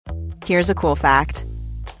Here's a cool fact.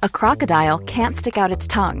 A crocodile can't stick out its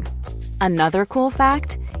tongue. Another cool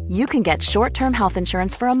fact, you can get short-term health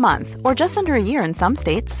insurance for a month or just under a year in some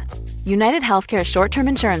states. United Healthcare short-term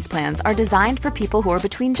insurance plans are designed for people who are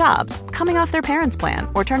between jobs, coming off their parents' plan,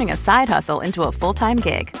 or turning a side hustle into a full-time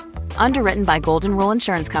gig. Underwritten by Golden Rule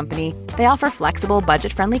Insurance Company, they offer flexible,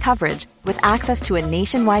 budget-friendly coverage with access to a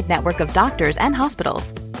nationwide network of doctors and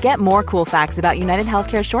hospitals. Get more cool facts about United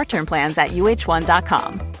Healthcare short-term plans at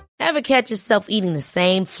uh1.com. Ever catch yourself eating the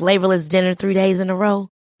same flavorless dinner 3 days in a row?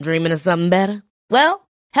 Dreaming of something better? Well,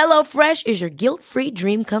 HelloFresh is your guilt-free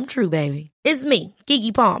dream come true, baby. It's me,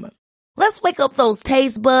 Keke Palmer. Let's wake up those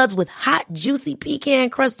taste buds with hot, juicy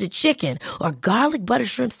pecan-crusted chicken or garlic butter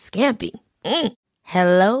shrimp scampi.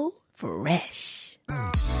 Hello Fresh.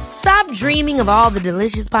 Stop dreaming of all the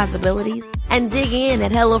delicious possibilities and dig in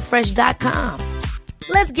at HelloFresh.com.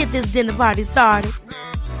 Let's get this dinner party started.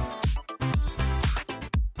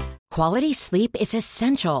 Quality sleep is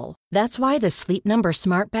essential. That's why the Sleep Number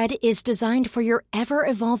Smart Bed is designed for your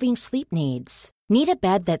ever-evolving sleep needs. Need a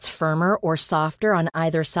bed that's firmer or softer on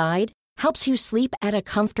either side? Helps you sleep at a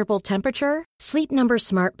comfortable temperature? Sleep Number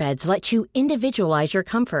Smart Beds let you individualize your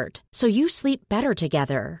comfort, so you sleep better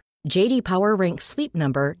together. J.D. Power ranks Sleep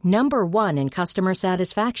Number #1 in customer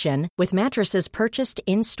satisfaction with mattresses purchased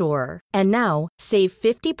in-store. And now, save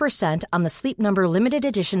 50% on the Sleep Number Limited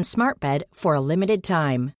Edition Smart Bed for a limited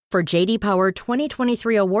time. For J.D. Power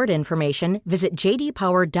 2023 award information, visit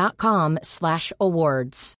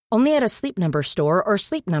jdpower.com/awards. Only at a Sleep Number store or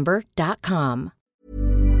sleepnumber.com.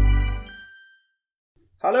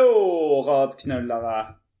 Hallå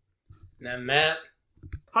rövknullare. Nämen.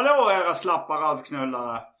 Hallå era slappa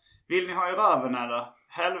rövknullare. Vill ni ha i röven eller?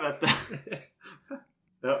 Helvete.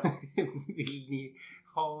 Ja. Vill ni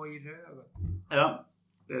ha i röven? Ja,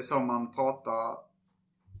 det är som man pratar.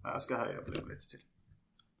 Jag ska höja på det lite till.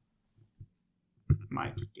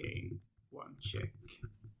 Mic gain, 1 check.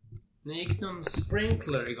 Nu gick någon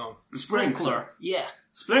sprinkler igång. Sprinkler? Yeah.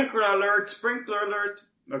 Sprinkler alert, sprinkler alert.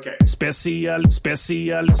 Okej.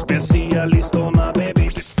 Specialistorna baby.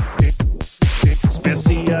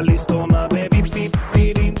 Specialistorna baby.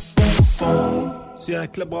 Så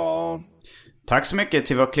jäkla bra. Tack så mycket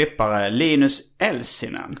till vår klippare Linus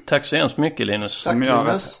Elsinen. Tack så hemskt mycket Linus. Som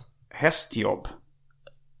gör ett hästjobb.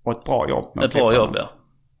 Och ett bra jobb. Ett bra jobb, ja.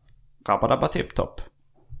 Rabba tipptopp.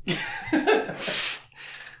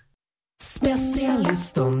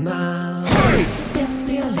 Specialisterna.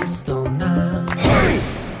 Specialisterna.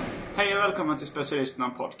 Hej och välkommen till Specialisterna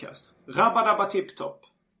podcast. Rabba tipptopp.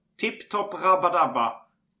 Tipptopp rabba.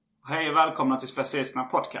 Hej och välkomna till Specialisterna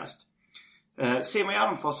podcast. Simon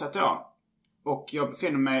Gärdenfors heter jag. Och jag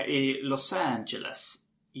befinner mig i Los Angeles,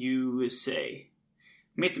 USA.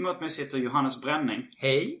 Mitt emot mig sitter Johannes Bränning.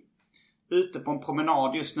 Hej. Ute på en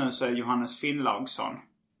promenad just nu så är Johannes Finnlaugsson.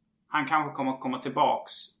 Han kanske kommer att komma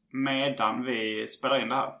tillbaks medan vi spelar in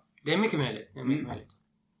det här. Det är mycket möjligt.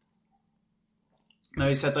 När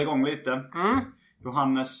vi sätter igång lite.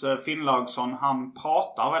 Johannes Finnlaugsson, han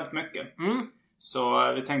pratar väldigt mycket.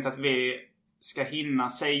 Så vi tänkte att vi ska hinna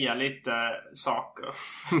säga lite saker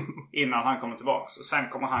innan han kommer tillbaks. Och sen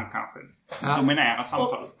kommer han kanske dominera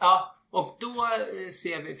samtalet. Och då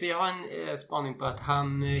ser vi, för jag har en spaning på att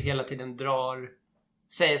han hela tiden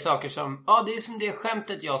säger saker som, det är som det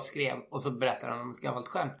skämtet jag skrev. Och så berättar han om ett gammalt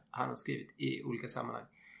skämt han har skrivit i olika sammanhang.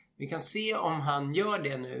 Vi kan se om han gör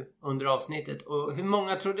det nu under avsnittet. Och hur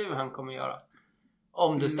många tror du han kommer göra?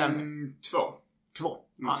 Om det stämmer. 2.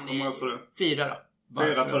 Han är 4 då.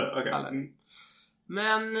 4 tror du, okej.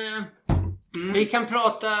 Men vi kan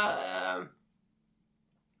prata...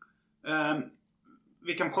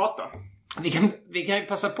 Vi kan prata. Vi kan ju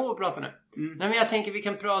passa på att prata nu. Nej, men jag tänker vi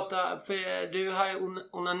kan prata, för du har ju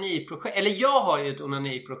onaniprojekt. Eller jag har ju ett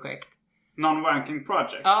onaniprojekt. Non-wanking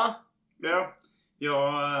project. Ja.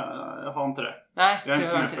 Jag har inte det. Nej, jag är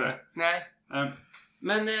inte med på det. Nej.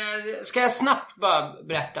 Men ska jag snabbt bara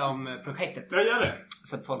berätta om projektet? Jag gör det.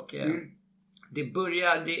 Så att folk... Det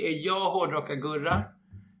är jag, Hårdrockar Gurra.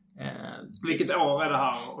 Vilket år är det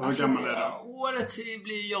här och hur gammal är det? Året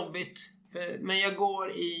blir jobbigt. Men jag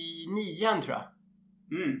går i 9:an tror jag.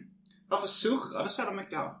 Varför surrar det så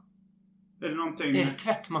mycket här? Är det någonting... Är det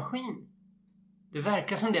tvättmaskin? Det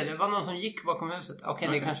verkar som det. Det var någon som gick bakom huset. Okej,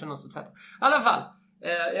 det är kanske någon som tvättar. I alla fall.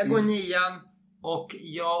 Jag går i 9:an. Och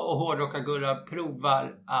jag och Hårdrockar Gurra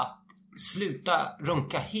provar att sluta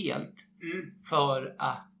runka helt. För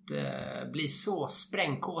att bli så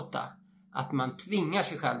sprängkåta att man tvingar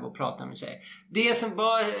sig själv att prata med tjejer. Det som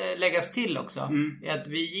bör läggas till också är att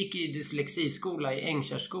vi gick i dyslexiskola i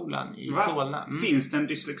Ängkärrskolan i Solna. Finns det en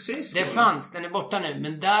dyslexiskola? Det fanns, den är borta nu.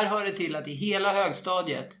 Men där hör det till att i hela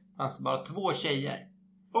högstadiet fanns det bara 2 tjejer.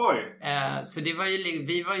 Oj. Så det var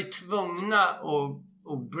vi var ju tvungna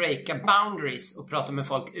att breaka boundaries och prata med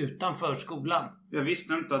folk utanför skolan. Jag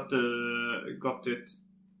visste inte att du gått ut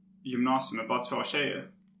gymnasium med bara 2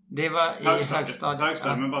 tjejer. Det var i högstadiet.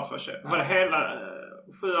 Högstadiet med bara 2 tjejer. Var det hela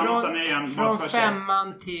 7, 8, 9 från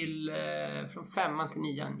 5:an till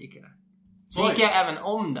 9:an gick jag där. Så gick jag även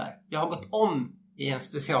om där. Jag har gått om i en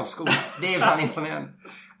specialskola. Det är fan imponerande.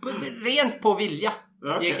 Rent på vilja.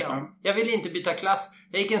 Okay, gick jag om. Jag ville inte byta klass.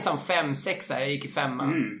 Jag gick en sån 5-6. Jag gick i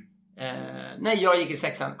 5:an. Nej, jag gick i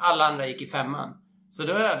 6:an. Alla andra gick i 5:an. Så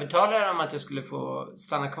då övertalade jag dem att jag skulle få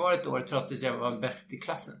stanna kvar ett år trots att jag var bäst i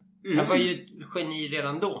klassen. Jag var ju ett geni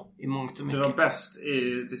redan då i mångt och mycket. Du var bäst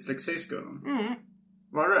i dyslexiskolan?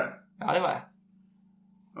 Var du det? Ja, det var jag.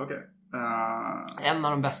 Okej. En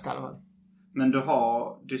av de bästa i alla fall. Men du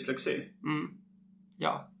har dyslexi?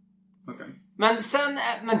 Ja. Okej. Men sen,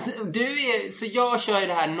 så jag kör ju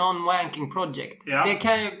det här non-wanking project. Ja. Det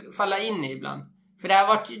kan ju falla in i ibland. För det har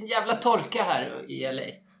varit en jävla torka här i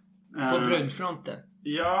LA. På brudfronten.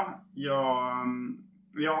 Ja,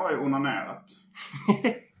 jag har ju onanerat.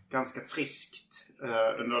 Ganska friskt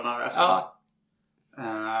under den här resan. Ja.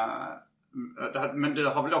 Men du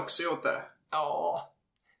har väl också gjort det? Ja.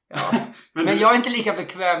 Men jag är inte lika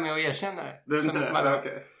bekväm med att erkänna det. Det är inte det?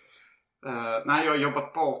 Okej. Nej, jag har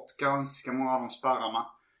jobbat bort ganska många av de spärrarna.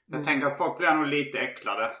 Jag tänker att folk blir nog lite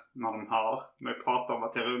äcklade när de hör mig prata om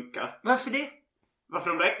att jag runkar. Varför det? Varför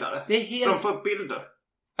de blir äcklade? Det är helt... De får upp bilder.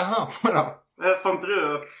 Jaha, vadå? Får inte du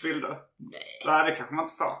upp bilder? Nej, det kanske man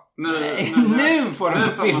inte får. Nu får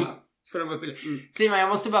de upp bilder. Simon, jag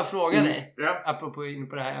måste bara fråga dig. Apropå in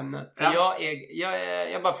på det här ämnet. För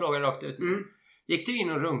jag bara frågar rakt ut. Gick du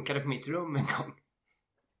in och runkade på mitt rum en gång?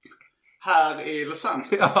 Här i Los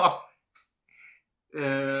Angeles? Ja.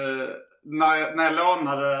 När jag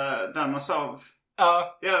lånade den och sov.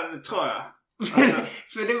 Ja. Ja, det tror jag. Alltså.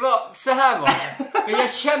 För det var, så här var det. För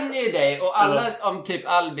jag känner ju dig och alla om typ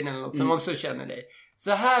Albin eller något som också känner dig.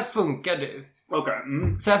 Så här funkar du. Okej.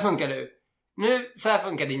 Så här funkar du. Så här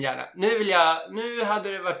funkar din hjärna. Nu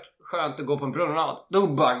hade det varit skönt att gå på en promenad. Då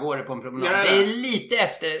bara går det på en promenad. Ja. Det är lite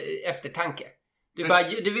eftertanke.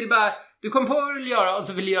 Du kom på vad du vill göra och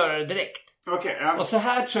så vill du göra det direkt. Okej. Och så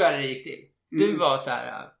här tror jag det gick till. Du var så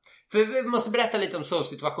här. För vi måste berätta lite om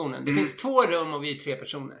sovsituationen. Det finns 2 rum och vi är 3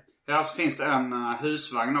 personer. Ja, så finns det en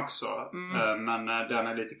husvagn också. Men den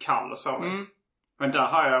är lite kall att sova i. Men där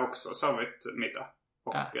har jag också sovit middag.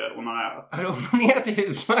 Och onanerat. Har du onanerat i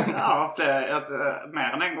husvagnen? Ja,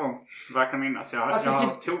 mer än en gång. Verkar minnas. Jag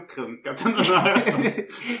har tokrunkat den här resten.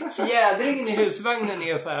 Fjädringen i husvagnen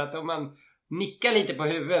är så här att om man nickar lite på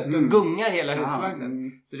huvudet då gungar hela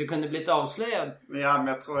husvagnen. Så det kunde blivit avslöjad. Ja, men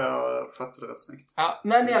jag tror jag fattade det rätt snyggt. Ja,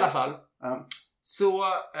 men i alla fall. Så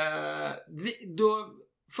då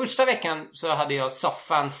första veckan så hade jag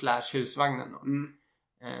soffan / husvagnen.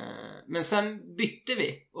 Men sen bytte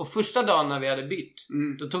vi. Och första dagen när vi hade bytt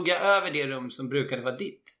då tog jag över det rum som brukade vara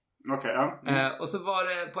ditt. Okej, och så var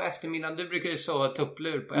det på eftermiddagen. Du brukar ju sova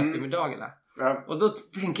tupplur på eftermiddagarna. Och då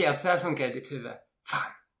tänker jag att så här funkar det i ditt huvud.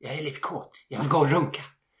 Fan, jag är lite kåt. Jag vill gå och runka.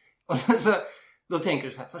 Och så då tänker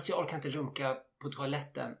du så här. Fast jag orkar inte runka på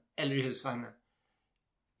toaletten eller i husvagnen.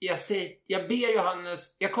 Jag ber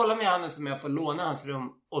Johannes. Jag kollar med Johannes om jag får låna hans rum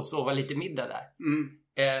och sova lite middag där.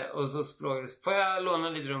 Och så frågade du, får jag låna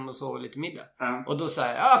lite rum och sova lite middag? Och då sa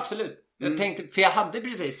jag, ja absolut. Jag tänkte, för jag hade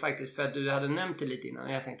precis faktiskt, för att du hade nämnt det lite innan.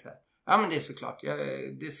 Och jag tänkte så här, ja men det är såklart,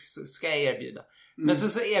 det ska jag erbjuda. Men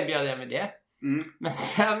så erbjöd jag mig det. Men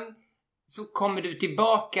sen så kommer du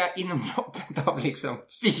tillbaka inom loppet av liksom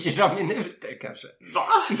 4 minuter kanske. Va?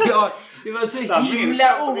 Ja, det var så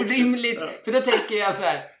himla orimligt. För då tänker jag så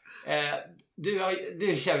här,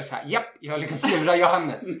 du känner så här, japp, jag har lyckats lura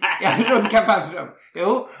Johannes. Jag runkar på hans rum. Jo,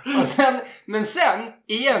 och men sen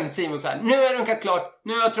igen Simon så här, nu har jag runkat klart,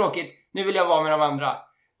 nu är jag tråkigt, nu vill jag vara med de andra.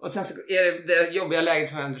 Och sen så är det jobbiga läget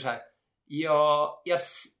som händer så här.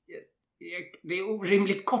 Det är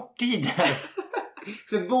orimligt kort tid här.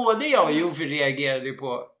 För både jag och Jofi reagerade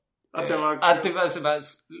på att det var så bara,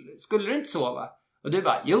 skulle du inte sova? Och du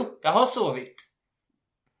bara, jo, jag har sovit.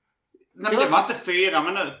 Nej, men det var inte 4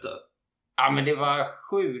 minuter. Ja, men det var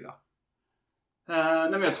 7 då.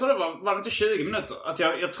 Nej, men jag tror det var inte 20 minuter. Att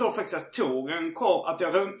jag tror faktiskt att jag tog en kort, att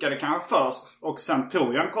jag runkade kanske först. Och sen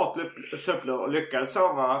tog jag en kort tupplur och lyckades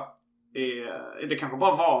sova det kanske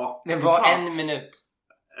bara var det var en minut.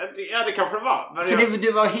 Ja, det kanske det var. Men för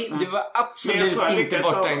du var absolut inte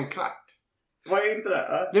borta en kvart. Var jag inte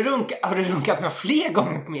det? Har du runkat med fler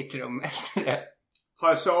gånger på mitt rum efter det? Har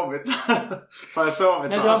jag sovit? Har jag sovit?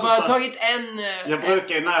 Nej, du har bara tagit en... Jag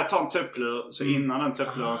brukar när jag tar en tupplur, så innan den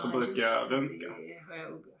tuppluren så brukar jag runka.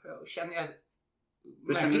 Det känner jag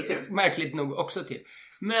Det känner du till? Märkligt nog också till.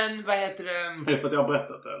 Men vad heter det? Är det för att jag har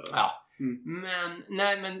berättat det, eller? Ja.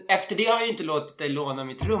 Men efter det har jag ju inte låtit dig låna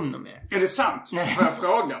mitt rum något mer. Är det sant? Nej. Har jag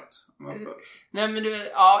frågat? Nej, men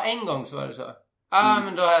en gång så var det så.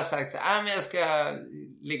 Men då har jag sagt så men jag ska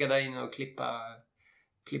ligga där inne och klippa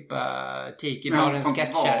Tiki-barens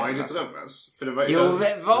sketcher. Var i ditt rum ens? För det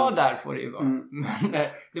var var där får det ju vara. Men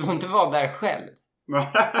det får inte vara där själv.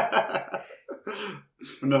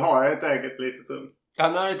 Men nu har jag ett eget litet rum. Ja,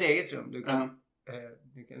 nu har du ett eget rum. Du kan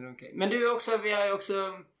runka. Men vi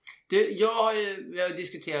har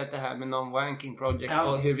diskuterat det här med non-wanking project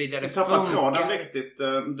och huruvida det funkar. Du tappade tråden riktigt.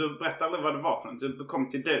 Du berättade aldrig vad det var för något. Du kom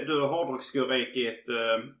till det. Du och hårdrocksgurra gick i ett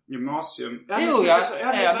gymnasium.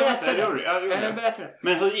 Jag berättade.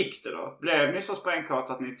 Men hur gick det då? Blev ni så sprängkart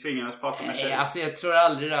att ni tvingades prata med tjejer? Alltså jag tror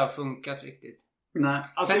aldrig det har funkat riktigt. Nej,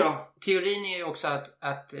 alltså teorin är ju också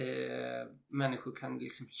att människor kan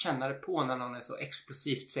liksom känna det på när någon är så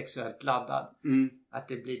explosivt sexuellt laddad. Att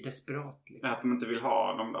det blir desperat liksom. Att de inte vill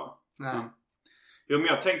ha dem då. Nej. Jo, men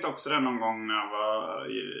jag tänkte också det någon gång när jag var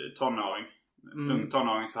tonåring. Ung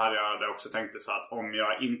tonåring, så hade jag det också tänkt så att om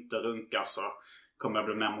jag inte runkar så kommer jag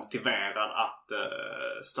bli mer motiverad att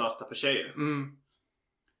stöta på tjejer.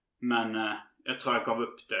 Men jag tror jag gav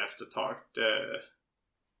upp det efter ett tag.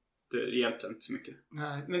 Det hjälpte inte så mycket.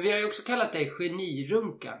 Nej, men vi har ju också kallat dig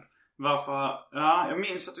genirunkan. Varför? Ja, jag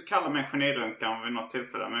minns att du kallade mig genirunkan vid något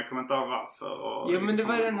tillfälle, men jag kommer inte ihåg varför. Men det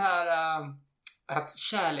var den här att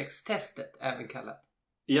kärlekstestet även kallat.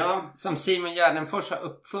 Ja. Som Simon Gärdenfors har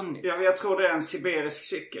uppfunnit. Ja, jag tror det är en sibirisk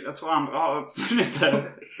cykel. Jag tror andra har uppfunnit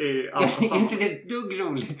det i andra sammanhang. Inte det ett dugg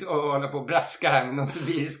roligt att hålla på och braska här med någon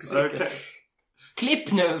sibirisk cykel. Okay.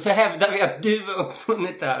 Klipp nu så hävdar vi att du har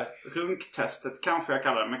uppfunnit det här. Runktestet kanske jag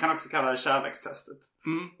kallar det. Men kan också kalla det kärlekstestet.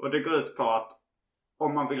 Och det går ut på att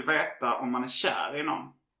om man vill veta om man är kär i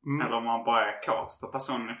någon. Eller om man bara är kåt på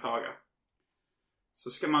personen i fråga. Så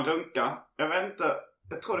ska man runka. Jag vet inte.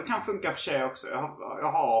 Jag tror det kan funka för tjejer också.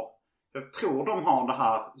 Jag tror de har det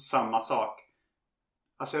här samma sak.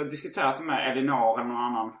 Alltså jag har diskuterat det med Elinor eller någon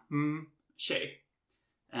annan tjej.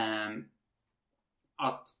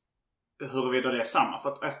 Att huruvida det är samma.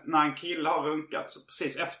 För att när en kille har runkat så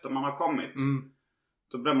precis efter man har kommit.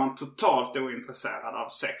 Då blir man totalt ointresserad av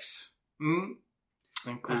sex.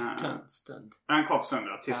 En kort stund. En kort stund,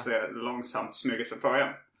 ja, tills det långsamt smyger sig på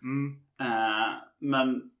igen.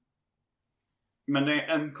 Men det är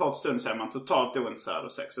en kort stund så är man totalt ointresserad av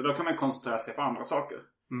sex. Och då kan man koncentrera sig på andra saker.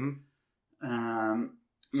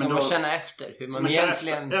 Så man känner efter hur man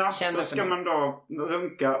egentligen känner. Då ska man då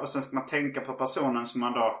runka och sen ska man tänka på personen som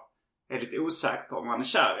man då är lite osäker på om man är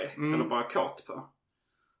kär i. Eller bara kort på.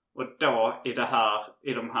 Och då i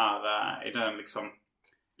den liksom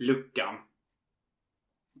luckan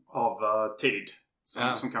av tid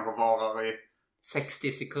som kanske varar i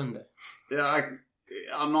 60 sekunder.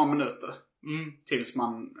 Ja, några minuter. Tills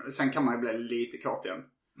sen kan man ju bli lite kort igen.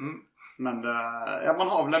 Men man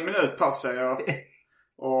har väl en minut på sig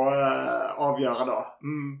och avgöra då.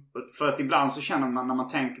 För att ibland så känner man när man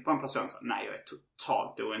tänker på en person så nej, jag är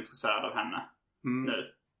totalt ointresserad av henne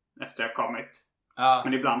nu efter jag kommit.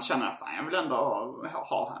 Men ibland känner jag fan, jag vill ändå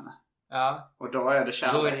ha henne. Och då är det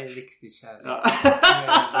kärlek. Då är det riktigt kärlek.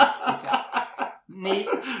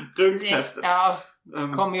 Runktestet.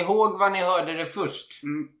 Kom ihåg vad ni hörde det först.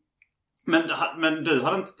 Men du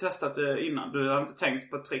hade inte testat det innan. Du hade inte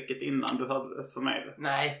tänkt på tricket innan du hörde för mig.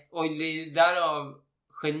 Nej, och därav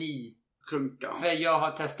geni. Runka. För jag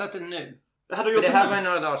har testat det nu. Det här var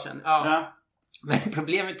några dagar sedan. Ja. Men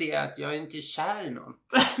problemet är att jag är inte kär i någon.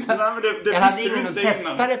 Nej, men jag hade ingen att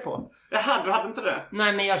testa det på. Jaha, du hade inte det?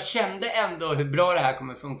 Nej, men jag kände ändå hur bra det här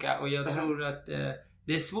kommer funka. Och jag tror att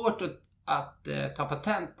det är svårt att ta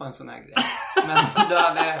patent på en sån här grej. Men du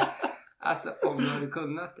hade... Alltså, om du hade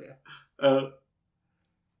kunnat det.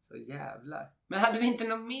 Så jävlar. Men hade vi inte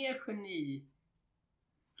någon mer geni?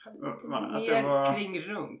 Hade vi inte mer kring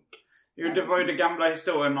runk? Jo, det var ju det gamla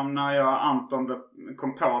historien om när jag och Anton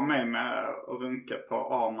kom på mig med att runka på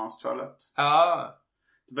Armans toalett. Ja.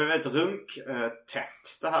 Det blev ett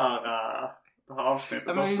runktätt det här avsnittet.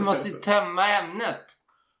 Ja, men vi måste tömma ämnet.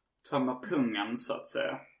 Tömma pungen så att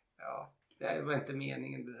säga. Ja, det var inte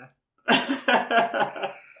meningen det där.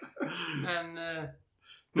 Men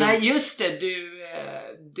nej, just det,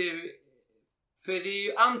 du för det är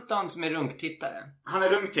ju Anton som är runktittaren. Han är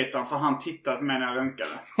runktittaren för han tittade på mig när jag runkade.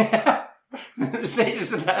 Du säger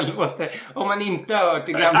sådär låter om man inte har hört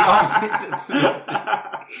det gamla avsnittet så låter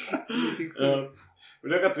det.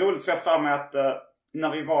 Det är rätt roligt för jag för mig att när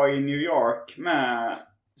vi var i New York med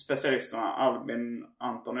specialisterna Albin,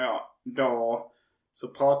 Anton och jag, då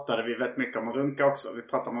så pratade vi väldigt mycket om att runka också. Vi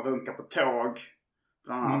pratade om att runka på tåg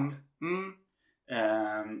bland annat.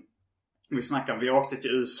 Vi åkte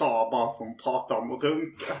till USA bara för att prata om att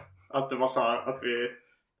runka. Att det var så här att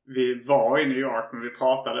vi var i New York men vi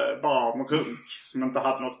pratade bara om runk som inte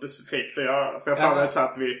hade något specifikt att göra. För jag förde så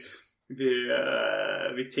att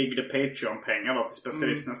vi tiggde Patreon-pengar då till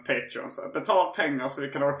specialisternas Patreon. Så betal pengar så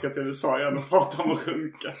vi kan åka till USA igen och prata om att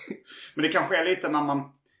runka. Men det kanske är lite när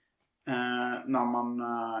man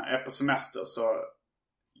är på semester, så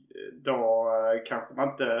då kanske man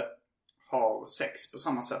inte har sex på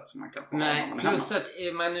samma sätt som man kanske har när man är plus hemma.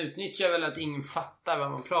 att man utnyttjar väl att ingen fattar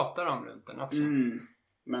vad man pratar om runt den också.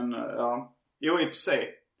 Men ja, jo i och för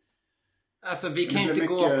sig. Alltså vi kan ju inte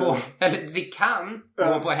gå på, eller vi kan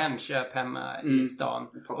gå på Hemköp hemma i stan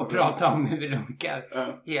och prata om hur vi runkar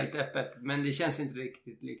helt öppet. Men det känns inte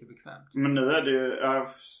riktigt lika bekvämt. Men nu är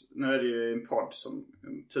det ju en podd som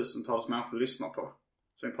tusentals människor lyssnar på.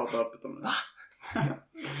 Så vi pratar öppet om det.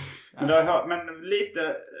 Men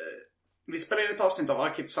lite, vi spelade ett avsnitt av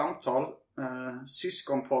Arkivsamtal,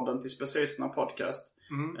 syskonpodden till specialisterna podcast.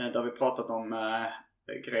 Där vi pratat om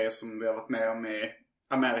grejer som vi har varit med om i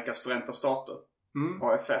Amerikas Förenta Stater.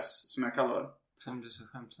 AFS som jag kallar det. Som du så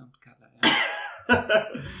skämtsamt kallar det.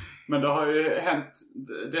 Men det har ju hänt.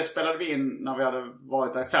 Det spelade vi in när vi hade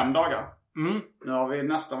varit där i 5 dagar. Nu har vi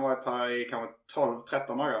nästan varit här i kanske 12-13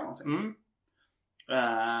 dagar eller någonting.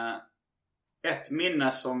 Ett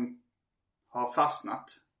minne som har fastnat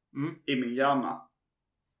i min hjärna,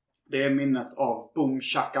 det är minnet av Boom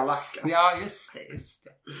Shakalaka. Ja, just det.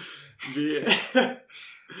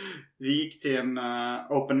 Vi gick till en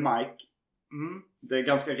open mic. Det är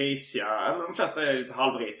ganska risiga, eller de flesta är lite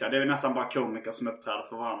halvrisiga. Det är nästan bara komiker som uppträder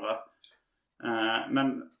för varandra.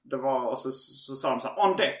 Men det var, och så sa de så här: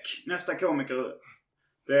 on deck, nästa komiker,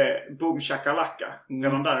 det är Boom Shakalaka.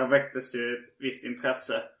 Redan där väcktes ju ett visst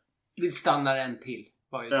intresse. Vi stannar en till.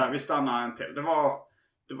 Vi stannar en till. Det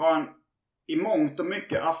var en i mångt och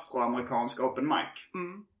mycket afroamerikansk open mic.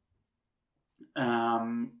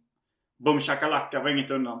 Boom Shakalaka var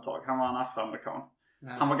inget undantag. Han var en afroamerikan.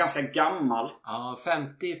 Han var ganska gammal. Ja,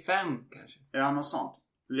 55 kanske. Ja, något sånt.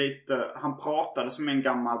 Lite, han pratade som en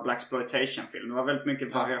gammal blaxploitation-film. Det var väldigt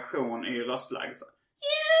mycket variation i röstläge. Så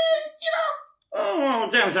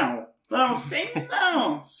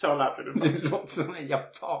så lät det. Det låter som en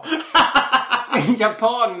japan. En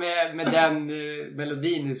japan med den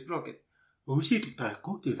melodin i språket. Och shit, det är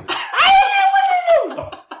gott i det.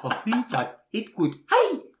 Och insats, hit good.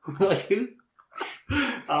 Hej!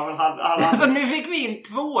 Alltså nu fick vi in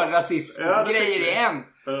 2 rasismgrejer i en.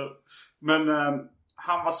 Men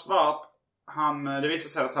han var svart. Det visade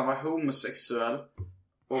sig att han var homosexuell.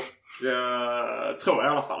 Och tror jag i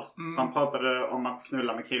alla fall. Han pratade om att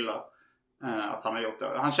knulla med killar. Att han har gjort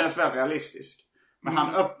det. Han känns väldigt realistisk. Men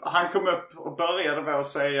han kom upp och började med att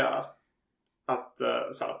säga att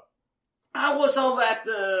så här, I was over at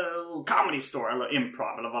the comedy store eller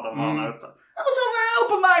improv eller vad det var ute. I was over at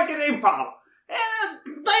open mic at improv. And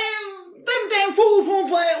them damn fools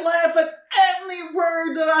won't laugh at any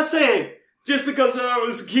word that I say. Just because I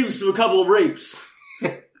was accused of a couple of rapes.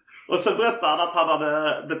 Och så berättade han att han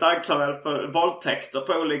hade blivit anklagad för våldtäkter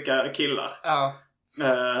på olika killar. Ja.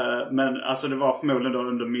 Men alltså det var förmodligen då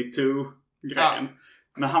under MeToo-grejen.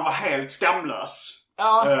 Men han var helt skamlös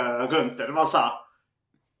runt det. Det var så här: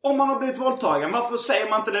 om man har blivit våldtagen, varför säger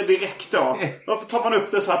man inte det direkt då? Varför tar man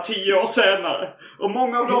upp det så här 10 år senare? Och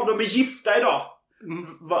många av dem, de är gifta idag.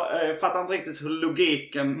 Fattar inte riktigt hur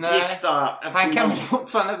logiken gick där. Han kan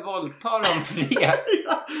fortfarande våldta dem för det.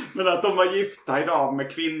 Men att de var gifta idag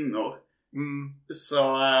med kvinnor. Så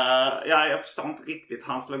jag förstår inte riktigt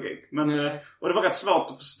hans logik. Men, och det var rätt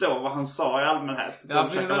svårt att förstå vad han sa i allmänhet. Ja,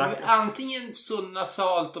 för det var antingen så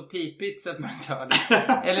nasalt och pipigt så att man inte hörde.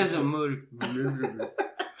 Eller så mörk.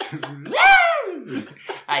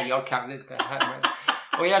 Nej, jag kan inte det här.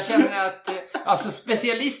 Och jag känner att alltså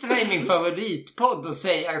specialisterna är min favoritpodd och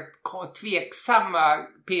säga tveksamma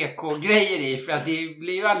PK-grejer i, för att det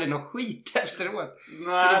blir ju aldrig någon skit efteråt.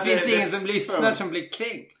 Nej, det finns ingen som lyssnar som blir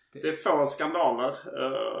kränkt. Det är få skandaler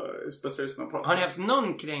i specialisterna på. Har ni haft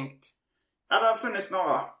någon kränkt? Ja, det har funnits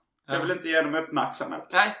några. Jag vill inte ge dem uppmärksamhet.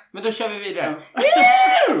 Nej, men då kör vi vidare.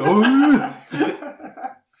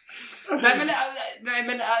 Nej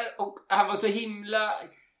men och han var så himla,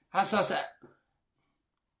 han sa så här: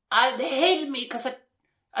 they hated me because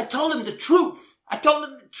I told them the truth.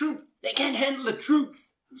 They can't handle the truth.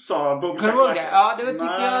 Så Boom Shakalaka. Ja, det tyckte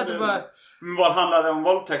jag det var. Vad handlade det om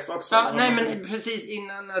våldtäkt också? Ja, nej men precis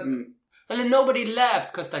innan att Eller nobody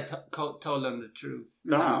laughed because I told them the truth.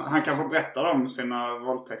 Ja, han kan få berätta om sina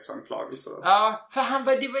våldtäktsanklagelser. Ja, för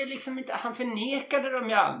det var ju liksom inte... Han förnekade dem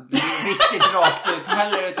ju aldrig riktigt rakt ut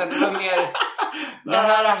heller. Utan det var mer... Det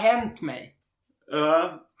här har hänt mig.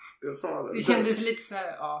 Ja, jag sa det. Det kändes lite så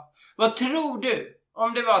här, ja. Vad tror du?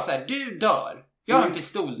 Om det var så här, du dör. Jag har en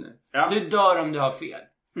pistol nu. Ja. Du dör om du har fel.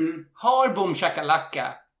 Har Boom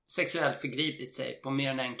Shakalaka sexuellt förgripit sig på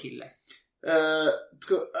mer än en kille?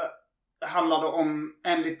 Handlar det om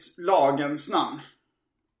enligt lagens namn?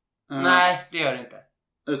 Nej, det gör det inte.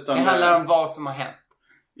 Utan det handlar om vad som har hänt.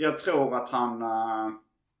 Jag tror att han...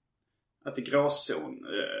 att det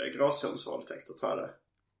är gråzonsvåldtäkter, tror jag det.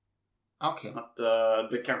 Okej. Att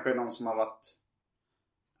det kanske är någon som har varit...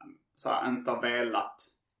 Så här, inte har velat.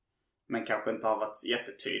 Men kanske inte har varit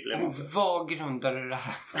jättetydlig. Och vad grundar du det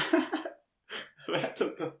här? Jag vet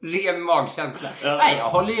inte. Ren magkänsla. Ja. Nej, jag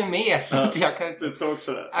håller ju med. Så att jag kan... Du tror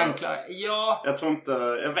också det? Anklaga. Ja. Jag tror inte...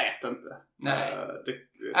 Jag vet inte. Nej.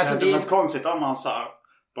 Det är något konstigt om man så här,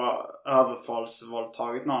 bara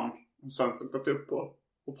överfallsvåldtagit någon. Och sen så gått upp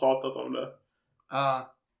och pratat om det.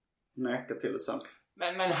 Ja. Neka till det sen.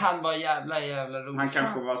 Men han var jävla rolig. Han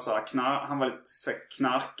kanske var så här, han var lite så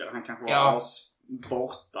knarkare. Han kanske var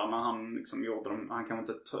borta när han liksom gjorde dem. Han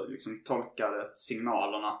kanske inte liksom tolkade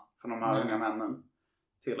signalerna från de här unga männen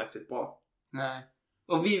tillräckligt bra. Nej.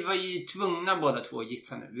 Och vi var ju tvungna båda två att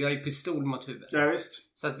gissa nu. Vi har ju pistol mot huvudet. Ja,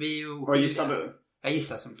 visst. Så att vi ju... Vad gissar du? Jag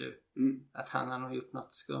gissar som du. Att han har nog gjort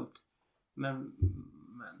något skumt. Men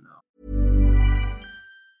ja.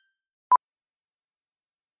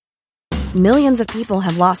 Millions of people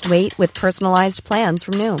have lost weight with personalized plans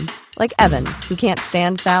from Noom. Like Evan, who can't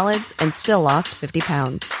stand salads and still lost 50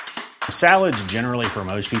 pounds. Salads generally for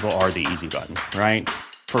most people are the easy button, right?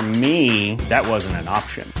 For me, that wasn't an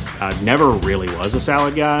option. I never really was a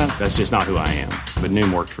salad guy. That's just not who I am. But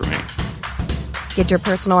Noom worked for me. Get your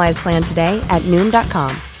personalized plan today at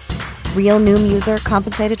Noom.com. Real Noom user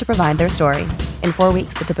compensated to provide their story. In 4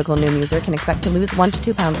 weeks, the typical Noom user can expect to lose 1 to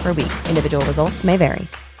 2 pounds per week. Individual results may vary.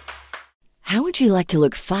 How would you like to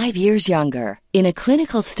look 5 years younger? In a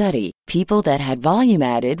clinical study, people that had volume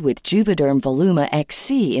added with Juvederm Voluma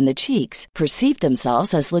XC in the cheeks perceived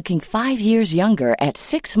themselves as looking 5 years younger at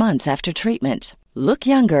 6 months after treatment. Look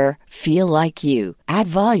younger, feel like you. Add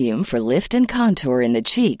volume for lift and contour in the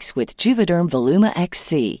cheeks with Juvederm Voluma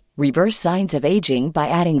XC. Reverse signs of aging by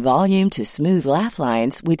adding volume to smooth laugh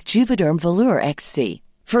lines with Juvederm Volure XC.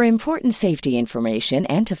 For important safety information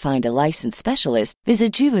and to find a licensed specialist,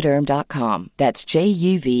 visit Juvederm.com. That's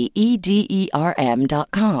JUVEDERM.com.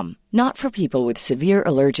 Not for people with severe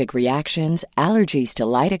allergic reactions, allergies to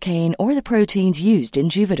lidocaine, or the proteins used in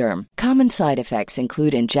Juvederm. Common side effects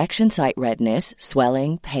include injection site redness,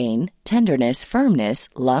 swelling, pain, tenderness, firmness,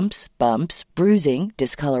 lumps, bumps, bruising,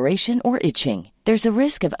 discoloration, or itching. There's a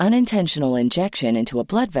risk of unintentional injection into a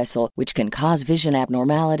blood vessel, which can cause vision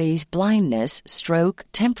abnormalities, blindness, stroke,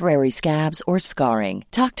 temporary scabs, or scarring.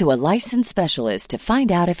 Talk to a licensed specialist to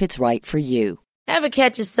find out if it's right for you. Ever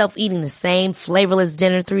catch yourself eating the same flavorless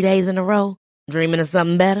dinner 3 days in a row? Dreaming of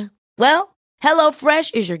something better? Well,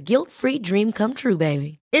 HelloFresh is your guilt-free dream come true,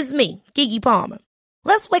 baby. It's me, Keke Palmer.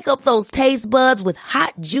 Let's wake up those taste buds with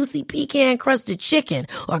hot, juicy pecan-crusted chicken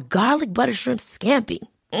or garlic butter shrimp scampi.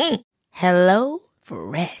 Hello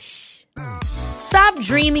Fresh. Stop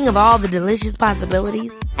dreaming of all the delicious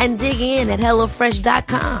possibilities and dig in at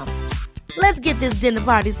HelloFresh.com. Let's get this dinner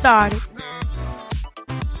party started.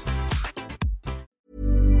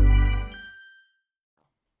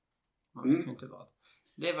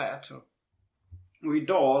 Det är vad jag tror. Och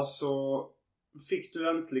idag så fick du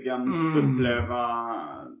äntligen uppleva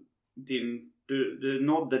du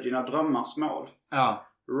nådde dina drömmars mål. Ja.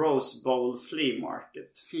 Rose Bowl Flea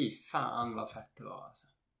Market. Fy fan vad fett det var alltså.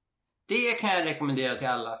 Det kan jag rekommendera till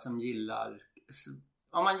alla som gillar,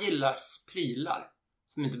 om man gillar prylar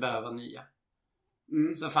som inte behöver vara nya.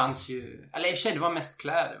 Så fanns ju, eller i och för sig det var mest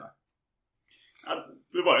kläder, va? Ja,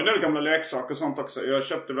 det var ju en del gamla leksaker och sånt också. Jag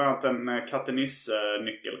köpte bland annat en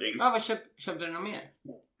Kattenisse-nyckelring. Ja, vad köpte du något mer?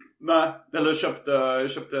 Nej, eller jag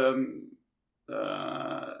köpte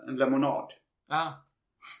en lemonad. Ja.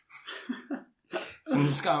 Som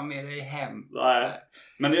du ska ha med dig hem. Nej.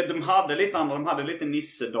 Men de hade lite andra. De hade lite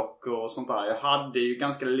nissedockor och sånt där. Jag hade ju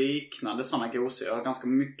ganska liknande sådana gosier. Jag har ganska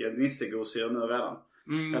mycket nissegosier nu redan.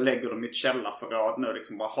 Jag lägger dem i ett källarförråd nu.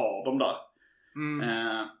 Liksom bara har dem där.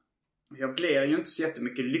 Jag blir ju inte så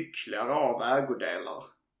jättemycket lyckligare av ägodelar.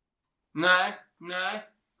 Nej.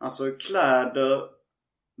 Alltså kläder,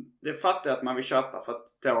 det fattar jag att man vill köpa. För att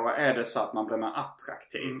då är det så att man blir mer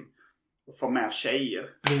attraktiv. Och får mer tjejer.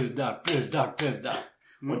 Brudar.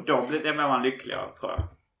 Och då blir man lyckligare, tror jag.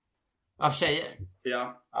 Av tjejer?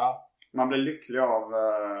 Ja. Ja. Man blir lycklig av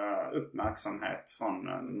uppmärksamhet från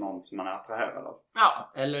någon som man är attraherad av.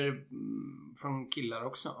 Ja, eller från killar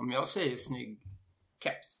också. Om jag säger snygg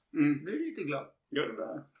caps, blir du lite glad. Jo, det blir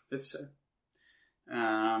det. I och för sig.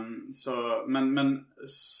 Så, men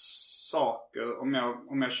saker,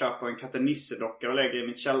 om jag köper en Katte Nisse-docka och lägger i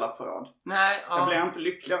mitt källarförråd. Nej, jag blir inte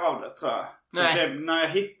lyckligare av det, tror jag. Nej. När jag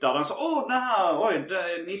hittar den så, det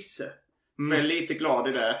är Nisse. Jag blir lite glad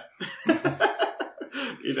i det.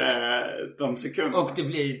 I de sekunder. Och det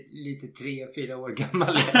blir lite 3-4 år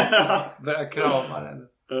gammal. Börjar krama den.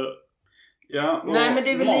 Ja, och nej, men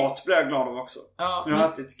det är väl mat blir jag glad av också. Ja, jag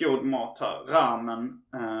har ätit god mat här. Ramen.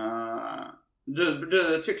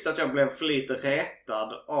 Du tyckte att jag blev för lite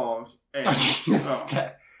retad av just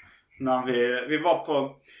det. När vi var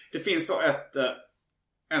på... Det finns då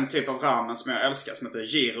en typ av ramen som jag älskar som heter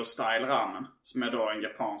Giro Style ramen. Som är då en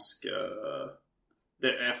japansk...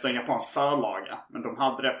 efter en japansk förlaga. Men de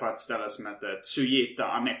hade det på ett ställe som heter Tsujita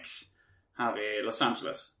Annex här i Los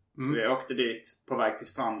Angeles. Så vi åkte dit på väg till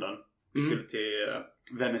stranden. Vi skulle till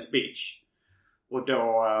Venice Beach. Och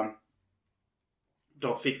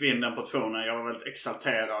då fick vi in den portionen. Jag var väldigt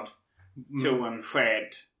exalterad. Tog en sked.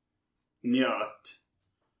 Njöt.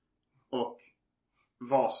 Och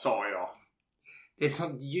vad sa jag? Det är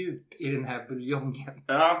sånt djup i den här buljongen.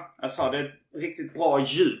 Ja, jag sa det är ett riktigt bra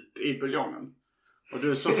djup i buljongen. Och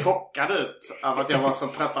du så chockad ut av att jag var så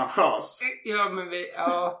pretentiös. Ja, men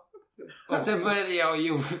ja. Och sen började jag och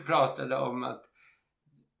Joel pratade om att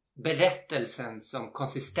berättelsen som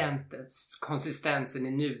konsistensen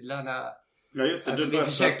i nudlarna. Ja, just det. Alltså, du vi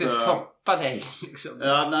försökte toppa dig liksom.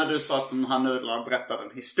 Ja, när du sa att de här nudlarna berättade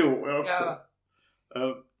en historia också.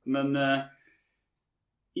 Ja. Men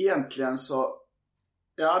egentligen så...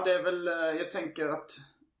 Ja, det är väl... Jag tänker att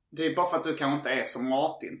det är bara för att du kanske inte är så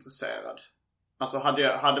matintresserad. Alltså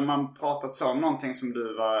hade man pratat så om någonting som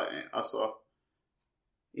du var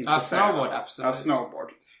intresserad snowboard, av. absolut. Ja,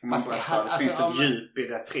 snowboard. Det finns ett djup i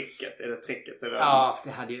det tricket. Är det tricket? Är det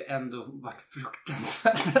det hade ju ändå varit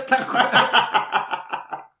fruktansvärt pretentiöst.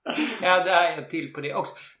 Ja, det är jag till på det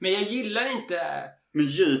också. Men jag gillar inte... Men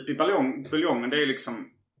djup i buljongen, det är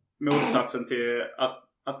liksom motsatsen till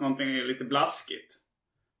att någonting är lite blaskigt.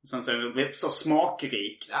 Sen så är det så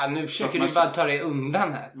smakrikt. Ja, nu försöker du bara ta dig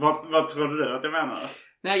undan här. Vad trodde du att jag menade?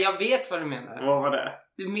 Nej, jag vet vad du menar. Vad var det?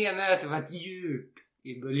 Du menar att det var ett djup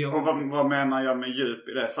i buljongen. Och vad menar jag med djup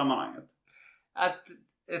i det sammanhanget?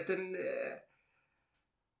 Att den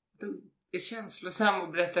är känslosam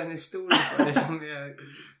och berättar en historia för det som är...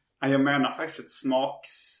 Jag menar faktiskt ett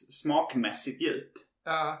smakmässigt djup.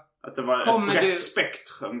 Ja. Att det var ett brett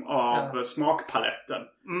spektrum av smakpaletten.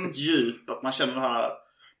 Ett djup, att man känner det här...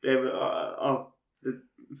 Det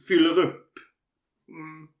fyller upp.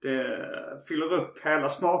 Det fyller upp hela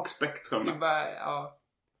smakspektrumet. Ja.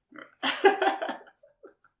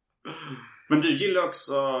 Men du gillar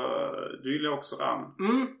också ramen.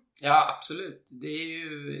 Ja, absolut. Det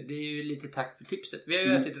är ju lite tack för tipset. Vi har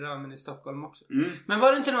ju ätit ramen i Stockholm också. Men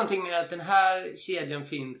var det inte någonting med att den här kedjan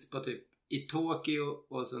finns på typ i Tokyo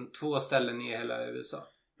och så 2 ställen i hela USA?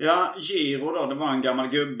 Ja, Giro då, det var en gammal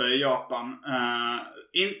gubbe i Japan.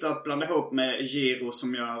 Inte att blanda ihop med Giro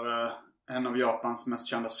som gör en av Japans mest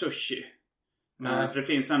kända sushi. För det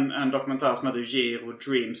finns en dokumentär som heter Giro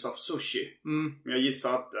Dreams of Sushi. Jag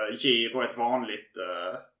gissar att Giro är ett vanligt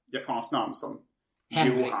japanskt namn som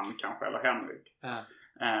Henrik. Johan kanske, eller Henrik.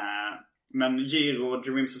 Men Giro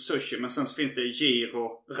Dreams of Sushi. Men sen så finns det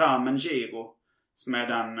Ramen Giro. Som är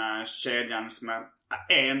den kedjan som är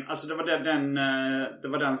alltså det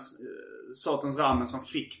var den sortens ramen som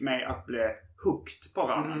fick mig att bli hooked på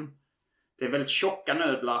ramen. Det är väldigt tjocka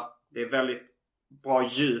nudlar. Det är väldigt bra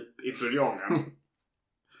djup i buljongen.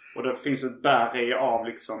 Och det finns ett berg av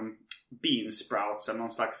liksom bean sprouts eller någon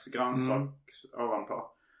slags grönsak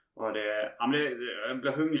ovanpå. Och jag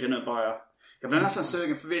blir hungrig nu bara. Jag blir nästan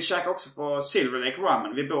sugen, för vi käkar också på Silver Lake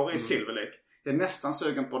Ramen. Vi bor i Silver Lake. Jag är nästan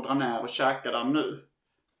sugen på att dra ner och käka där nu.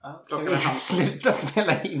 Ska vi sluta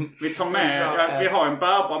spela in? Vi tar med, vi har en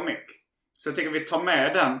bärbar mick. Så jag tycker vi tar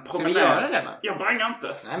med den. Ska vi göra det då? Jag bangar inte.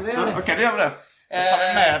 Nej, men gör det. Okej, det gör vi det. Då tar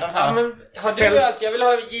vi med den här. Ja, men har du allt? Jag vill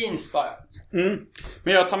ha jeans bara.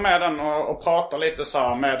 Men jag tar med den och pratar lite så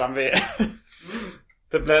här medan vi...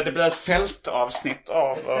 Det blir ett fältavsnitt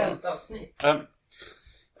av... Ett fältavsnitt?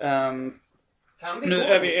 Nu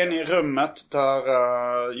är vi inne i rummet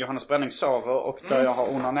där Johannes Bränning sover och där jag har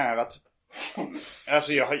onanerat.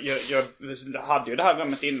 Alltså jag hade ju det här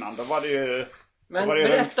rummet innan. Då var det ju... Men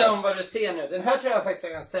berätta om vad du ser nu. Den här tror jag faktiskt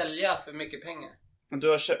jag kan sälja för mycket pengar. Du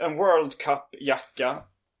har en World Cup-jacka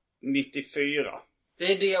 94. Det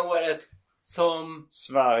är det året som...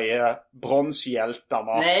 Sverige,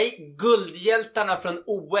 bronshjältarna. Nej, guldhjältarna från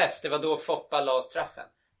OS. Det var då Foppa la straffen.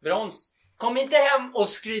 Brons. Kom inte hem och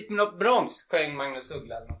skryt med något brons, sjöng Magnus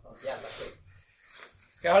Uggla eller något sånt jävla skit.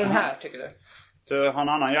 Ska jag ha den här, tycker du? Du har en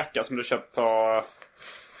annan jacka som du köpt på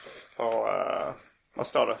vad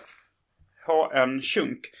står det? HN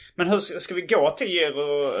Chunk. Men hur ska vi gå till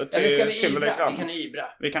Giro till Silver Lake Ram? Vi kan ybra.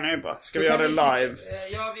 Vi kan ybra. Ska vi göra det live?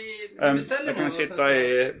 Ja, vi beställer nu. Då kan vi sitta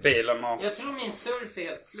i bilen och... Jag tror min surf är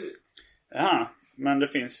helt slut. Ja, men det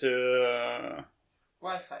finns ju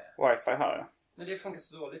wifi här. Ja. Men det funkar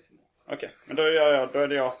så dåligt för mig. Okej, men då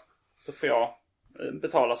får jag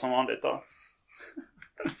betala som vanligt då.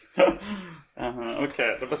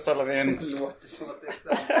 Okej, då beställer vi en... Det låter som att det är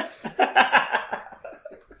sant.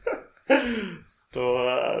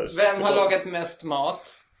 Vem har lagat mest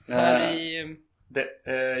mat? Här i... Det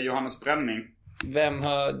är Johannes Bränning. Vem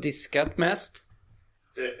har diskat mest?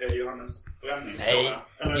 Det är Johannes Bränning. Nej,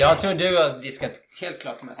 jag tror du har diskat helt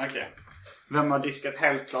klart mest. Okej. Vem har diskat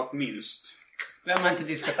helt klart minst? Vem har inte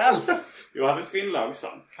diskat alls? Johannes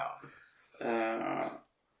Finnlaugsson. Ja.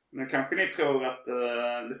 Nu kanske ni tror att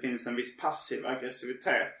det finns en viss passiv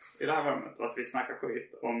aggressivitet i det här rummet. Och att vi snackar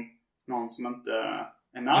skit om någon som inte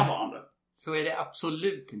är närvarande. Så är det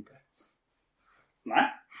absolut inte. Nej.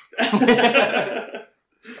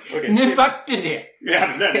 Okay, nu vart det. Ja,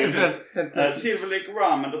 det. Silver Lake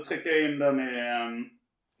Ram, då trycker jag in den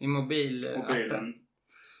i mobilen.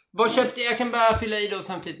 Vad köpte jag? kan bara fylla i då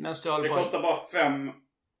samtidigt med det kostar bara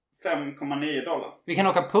 $5,9. Vi kan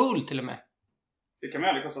åka pool till och med. Det kan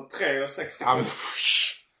man, det kostar 3,60.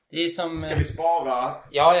 Det är som... Ska vi spara?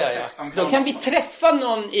 Ja. Då kan vi träffa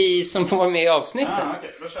någon som får vara med i avsnittet.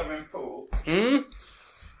 Okej. Då kör vi en pool.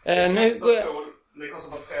 Nu går jag... Det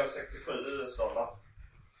kostar bara 3,67 US-dollar.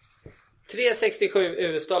 3,67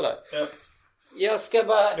 US-dollar. Ja. Jag ska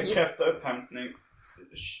bara... Bekräfta upphämtning.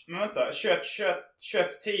 Men vänta,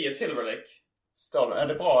 21,10 Silver Lake. Står det. Är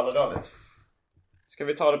det bra eller dåligt? Ska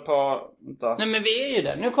vi ta det på... Vänta. Nej, men vi är ju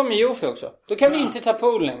där. Nu kommer Jofi också. Då kan vi inte ta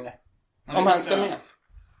pool längre. Om han ska med.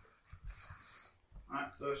 Nej,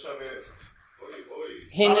 då kör vi... Oj.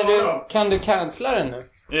 Hinner du... Kan du cancella den nu?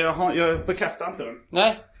 Jag bekräftar inte den.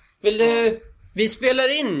 Nej. Vill du... Vi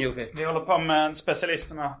spelar in, Jofi. Vi håller på med en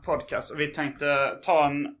Specialisterna podcast. Och vi tänkte ta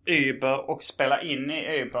en Uber och spela in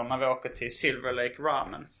i Uber när vi åker till Silver Lake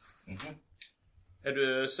Ramen. Är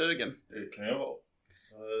du sugen? Det kan jag vara.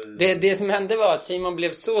 Det som hände var att Simon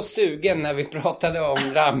blev så sugen när vi pratade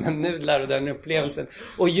om ramen-nudlar och den upplevelsen.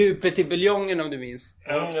 Och djupet i buljongen, om du minns.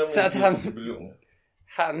 Så att han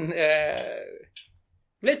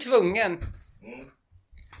blev tvungen.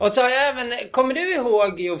 Och så har jag även... Kommer du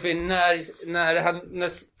ihåg, Jofi,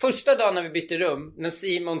 när första dagen när vi bytte rum, när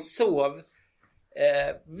Simon sov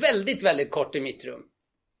väldigt, väldigt kort i mitt rum.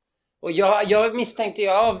 Och jag misstänkte,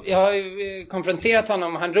 jag har ju konfronterat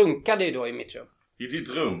honom, han runkade ju då i mitt rum. I ditt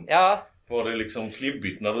rum? Ja. Var det liksom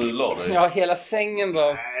klibbigt när du la dig? Ja, hela sängen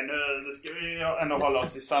var... Nej, nu ska vi ändå hålla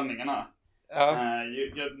oss i sanningen här. Ja.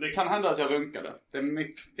 Det kan hända att jag runkade. Det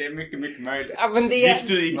är mycket möjligt. Ja, men Gick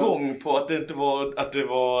du igång på att det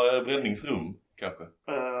var bränningsrum, kanske?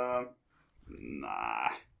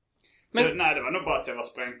 Nej. Men... Nej, det var nog bara att jag var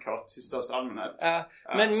sprängkort i största allmänhet.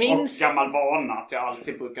 Men minns... Och gammal vana att jag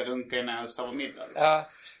alltid brukar runka innan jag sover middag. Liksom. Ja.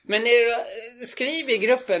 Men skriv i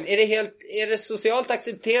gruppen, är det socialt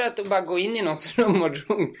accepterat att bara gå in i någons rum och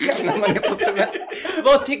runka när man är på semester?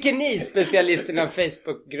 Vad tycker ni, specialisterna i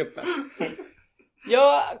Facebookgruppen?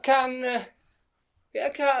 Jag kan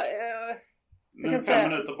Nu 5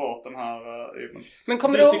 minuter bort den här men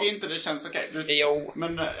kommer du tycker inte det känns okej? Jo.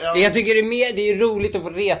 Men, jag tycker det är roligt att få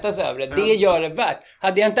retas över det. Det gör det värt.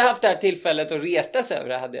 Hade jag inte haft det här tillfället att retas över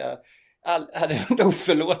det hade jag varit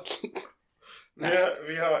oförlåtlig.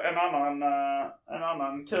 Vi har en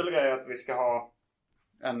annan kul grej att vi ska ha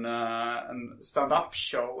en stand-up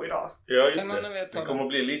show idag. Ja, just det. Det kommer att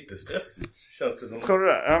bli lite stressigt, känns det som. Tror du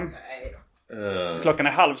det? Nej. Klockan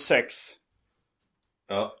är 5:30.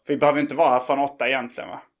 Ja. För vi behöver inte vara här från 8 egentligen,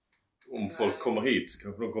 va? Om folk kommer hit så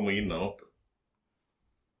kanske de kommer innan 8.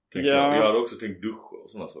 Ja. Jag hade också tänkt duscha och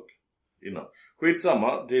sådana saker innan.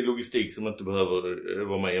 Skitsamma, det är logistik som inte behöver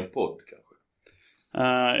vara med i en podd kanske.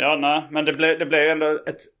 Men det blev ju ändå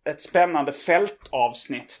ett spännande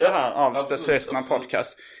fältavsnitt det här av Specialisterna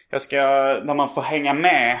podcast. När man får hänga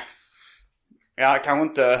med. Jag kanske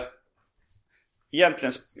inte...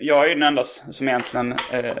 Egentligen, jag är ju den enda som egentligen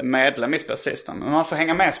är medlem i Specialisterna. Men man får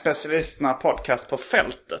hänga med Specialisterna podcast på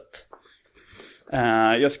fältet.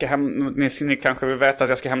 Ni kanske vill veta att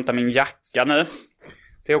jag ska hämta min jacka nu.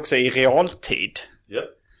 Det är också i realtid. Ja.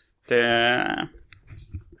 Det är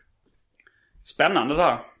spännande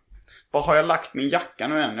där. Var har jag lagt min jacka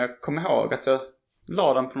nu än? Jag kommer ihåg att jag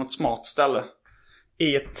la den på något smart ställe.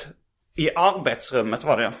 I arbetsrummet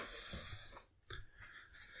var det.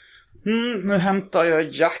 Nu hämtar jag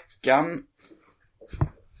jackan.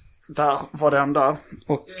 Där var den där.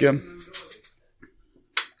 Och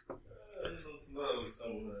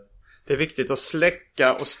det är viktigt att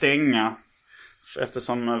släcka och stänga.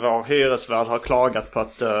 Eftersom vår hyresvärd har klagat på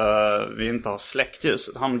att vi inte har släckt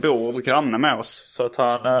ljuset. Han bor granne med oss. Så att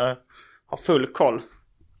han har full koll.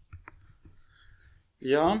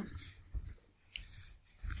 Ja.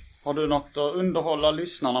 Har du något att underhålla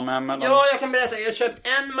lyssnarna med? Mellan... Ja, jag kan berätta. Jag har köpt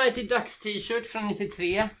en Mighty Ducks t-shirt från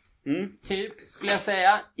 93. Typ, skulle jag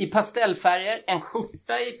säga. I pastellfärger. En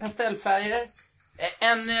skjorta i pastellfärger.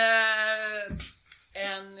 En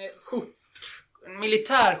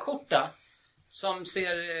militärskjorta. Som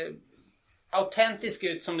ser autentisk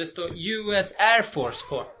ut, som det står US Air Force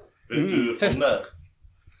på. När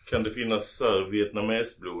kan det finnas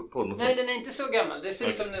vietnamesblod på något? Nej, den är inte så gammal. Det ser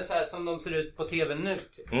ut som det är så här som de ser ut på tv nu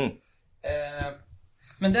typ.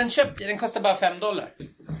 Men den köpte, den kostar bara $5.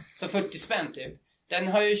 Så 40 spänn typ. Den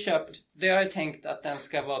har jag ju köpt. Det har jag tänkt att den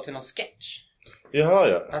ska vara till någon sketch. Jaha,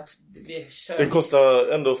 ja. Att vi kör... Den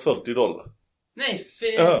kostar ändå $40. Nej,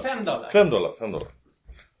 $5. $5.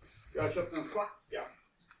 Jag har köpt en schacka.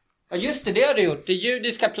 Ja just det har du gjort. Det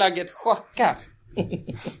judiska plagget schacka.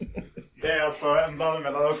 Det är alltså en blandning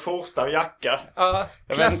mellan en skjorta och jacka. Ja,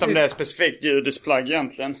 jag vet inte om det är specifikt judiskt plagg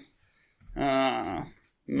egentligen.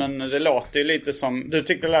 Men det låter ju lite som... Du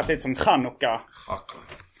tyckte det lät lite som Chanukka.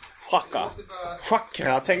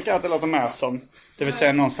 Chakra tänker jag att det låter mer som. Det vill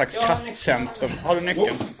säga någon slags kraftcentrum. Har du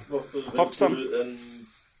nyckeln? Hoppsan.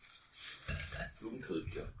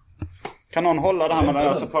 Kan någon hålla det här med när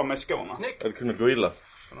jag tar på mig skorna? Det kunde gå illa.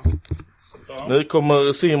 Nu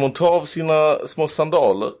kommer Simon ta av sina små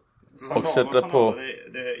sandaler och sätta på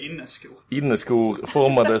det är inneskor. Inneskor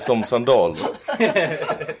formade som sandaler.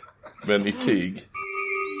 Men i tyg.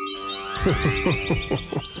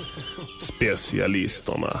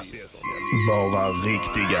 Specialisterna. Bara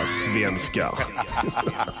riktiga svenskar.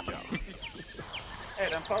 Är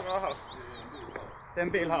det en förare här? Det är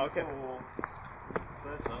en bil här, okej.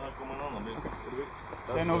 Här kommer en annan bil.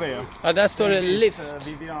 Det är nog vi. Ja, där står det lift.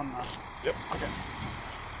 Viviana. Ja, okej.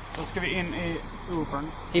 Då ska vi in i Ubern.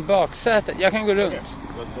 I baksätet. Jag kan gå runt.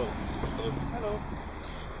 Hello.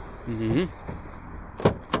 Mhm.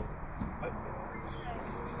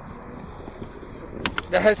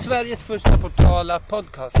 Det här är Sveriges första portala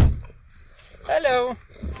podcast. Hello.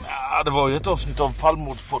 Ja, det var ju ett avsnitt av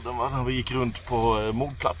Palmordspodden när vi gick runt på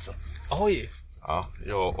mordplatsen. Oj. Ja,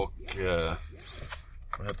 jag och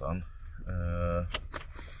vad heter han?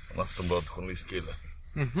 Aftonbladet journalistkille.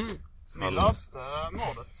 Så ni löste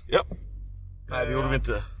mordet? Ja. Nej, det gjorde vi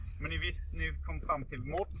inte. Men ni kom fram till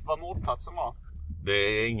vad mordplatsen var? Det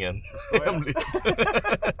är ingen hemligt.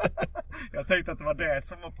 Jag tänkte att det var det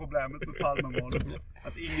som var problemet med Palmemordet.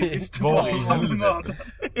 Att ingen visste var i helvete.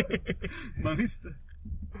 Man visste.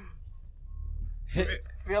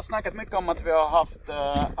 Vi har snackat mycket om att vi har haft...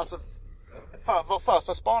 alltså, vår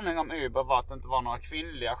första spaning om Uber var att det inte var några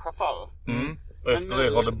kvinnliga chaufförer. Och efter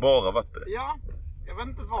det har det bara varit det. Ja, jag vet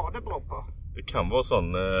inte vad det beror på. Det kan vara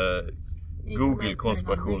sån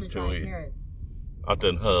Google-konspirationsteori. Att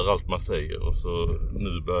den hör allt man säger och så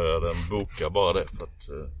nu börjar den boka bara det för att...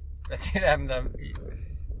 Det är det enda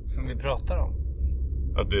som vi pratar om.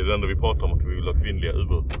 Att det är det enda vi pratar om, att vi vill ha kvinnliga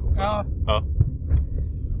ubåtar. Ja. Ja.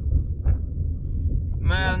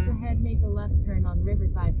 Men...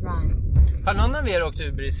 Har någon av er åkt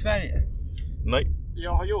Uber i Sverige? Nej.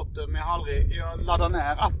 Jag har gjort det, men jag laddade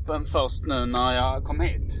ner appen först nu när jag kom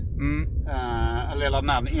hit. Eller jag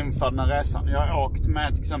laddade ner den inför den här resan. Jag har åkt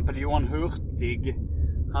med till exempel Johan Hurtig.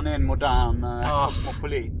 Han är en modern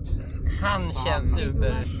kosmopolit. Han känns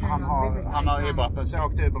Uber. Han har Uber-appen, så jag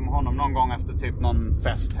åkte Uber med honom någon gång efter typ någon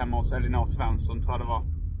fest hemma hos Elinor Svensson, tror jag det var.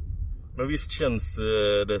 Men visst känns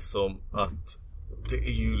det som att det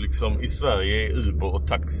är ju liksom i Sverige är Uber och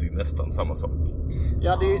taxi nästan samma sak.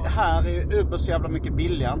 Ja, här är Uber så jävla mycket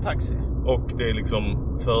billigare än taxi. Och det är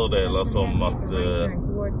liksom fördelar som att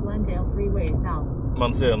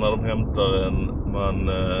man ser när de hämtar en,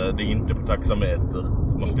 det är inte på taxameter.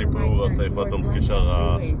 Så man slipper oroa sig för att de ska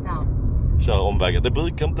köra omvägar. Det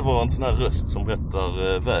brukar inte vara en sån här röst som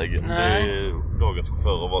berättar vägen. Nej. Det är dagens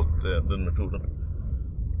chaufför har valt den metoden.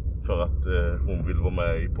 För att hon vill vara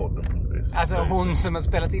med i podden. Alltså hon som har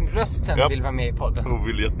spelat in rösten vill vara med i podden. Hon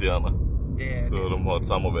vill jättegärna. Så de har ett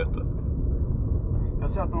samarbete. Jag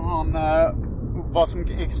ser att de har vad som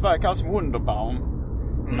i Sverige kallas Wunderbaum.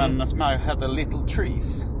 Men som här heter Little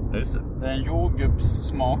Trees. Just det. Det är en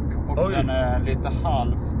jordgubbssmak och den är lite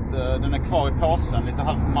halvt, den är kvar i påsen, lite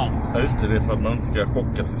halvt malt. Ja just det, det är för att man inte ska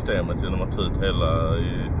chocka systemet genom att ta ut hela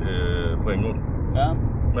på en gång. Ja.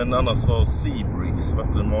 Men annars har Seabreeze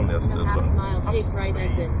varit den vanligaste.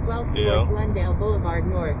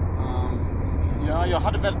 Ja, jag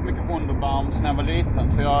hade väldigt mycket Wunderbaums när jag var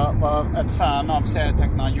liten. För jag var ett fan av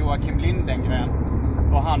serietecknaren Joakim Lindengren.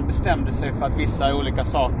 Och han bestämde sig för att vissa olika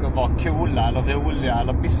saker var coola eller roliga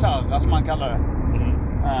eller bizarra som man kallar det.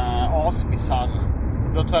 Asbizarr.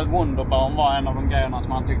 Då tror jag att Wunderbaum var en av de grejerna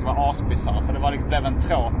som han tyckte var asbizarr. För det var, blev en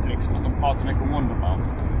tråd liksom, att de pratade mycket om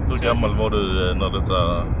Wunderbaums. Hur gammal var du när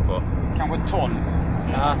detta var? Kanske 12.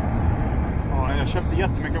 Ja. Och jag köpte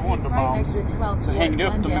jättemycket Wunderbaums. Så hängde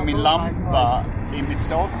jag upp dem i min lampa i mitt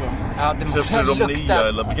sovrum. Ja, det måste köpte de nya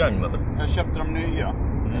eller begagnade? Jag köpte de nya.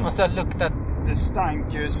 Det måste ha luktat. Det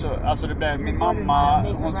stank ju så, alltså det blev, min mamma,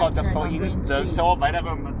 hon sa att jag får inte sova i det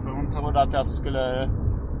rummet för hon trodde att jag skulle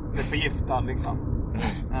bli förgiftad liksom.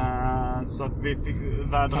 Så att vi fick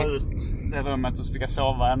vädra ut det rummet och så fick jag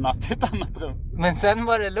sova en natt i ett annat rum. Men sen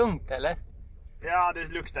var det lugnt eller? Ja,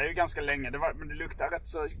 det luktade ju ganska länge, men det luktade rätt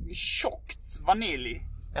så tjockt vanilj.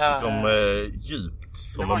 Ja. Som djupt,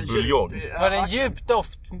 som en buljong. Var det en djup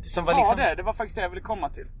doft? Som var liksom... det var faktiskt det jag ville komma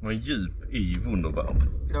till. Det var djup i Wunderbaum.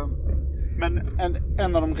 Ja. Men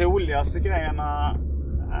en av de roligaste grejerna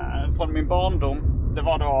från min barndom, det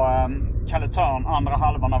var då Kalle Törn, andra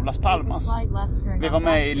halvan av Las Palmas. Vi var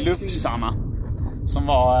med i Lufsarna, som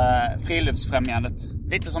var friluftsfrämjandet.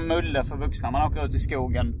 Lite som Mulle för vuxna, man åker ut i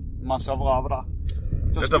skogen, man sover över där.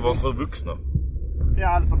 Detta var för vuxna?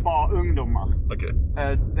 Ja, för bara ungdomar. Okej.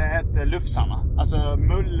 Det hette Lufsarna. Alltså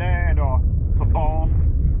Mulle är då för barn,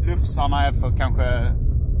 Lufsarna är för kanske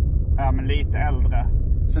men lite äldre.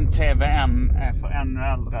 Sen TVM är för ännu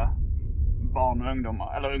äldre barn och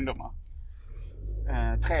ungdomar. Eller ungdomar.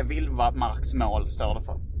 3 vildmarksmål står det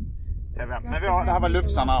för. TVM. Men det här var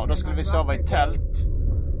Lufsarna och då skulle vi sova i tält.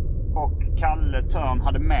 Och Kalle Törn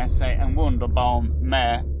hade med sig en Wunderbaum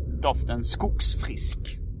med doften skogsfrisk.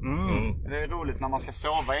 Det är roligt när man ska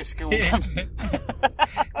sova i skogen.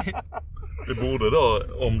 Det borde då,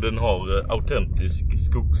 om den har autentisk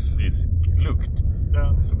skogsfrisk lukt,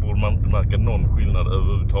 så borde man inte märka någon skillnad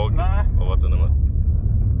överhuvudtaget av att den är med.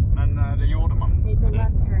 Men det gjorde man.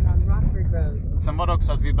 Sen var det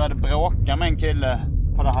också att vi började bråka med en kille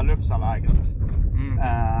på det här Lufsalägret.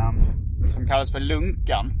 Som kallas för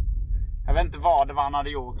Lunkan. Jag vet inte vad det var han hade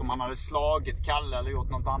gjort, om han hade slagit Kalle eller gjort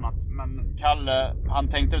något annat. Men Kalle, han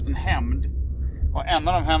tänkte ut en hämnd. Och en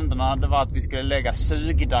av de hämnderna, det var att vi skulle lägga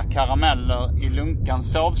sugda karameller i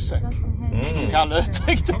Lunkans sovsäck. Som Kalle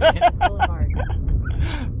uttryckte det.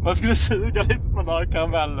 Man skulle suga lite på några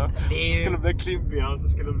karameller. Så skulle det bli klibbiga och så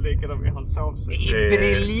skulle det bli likadant i hans sovsäck. Det är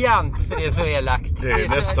briljant för det är så elakt. Det är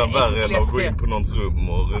nästan värre än att gå in på någons rum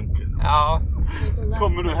och runka. Ja.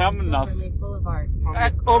 Kommer du hämnas?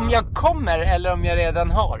 Om jag kommer eller om jag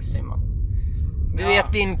redan har, Simon. Du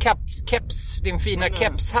vet din keps, din fina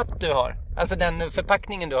kepshatt du har. Alltså den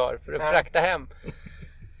förpackningen du har för att frakta hem.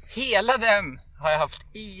 Hela den har jag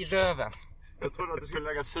haft i röven. Jag trodde att du skulle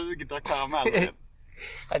lägga sugda karameller.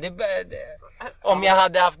 Ja, om jag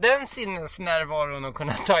hade haft den sinnesnärvaron och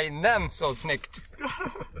kunnat ta in den så snyggt.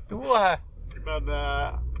 Då... Men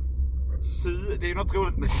det är ju något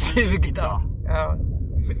roligt med sugda. Ja.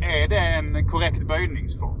 Är det en korrekt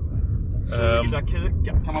böjningsform? Sugda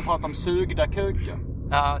kukar. Kan man prata om sugda kukar?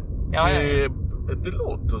 Ja. Det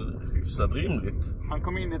låter hyfsat rimligt. Han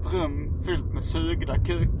kom in i ett rum fyllt med sugda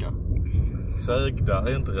kukar. Sögda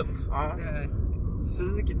är inte rätt. Ja.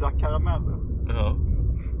 Sugda karameller. Ja.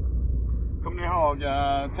 Kommer ni ihåg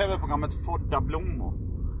tv-programmet Fodda blommor?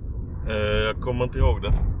 Jag kommer inte ihåg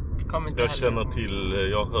det. Jag känner till,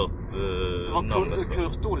 jag har hört det var namnet.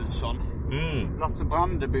 Kurt Olsson. Lasse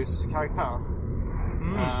Brandebys karaktär.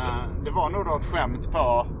 Det var nog då ett skämt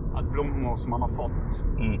på att blommor som man har fått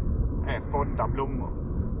är Fodda blommor.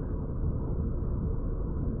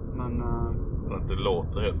 Men det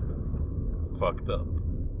låter helt fucked up.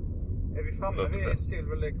 Är vi framme vid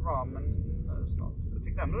Silver Lake Ramen snart? Jag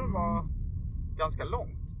tyckte ändå det var ganska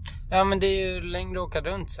långt. Ja, men det är ju längre att åka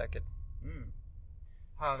runt säkert.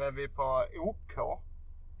 Här är vi på OK.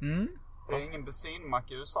 Det är ingen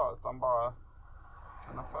bensinmack i USA utan bara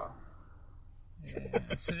en affär.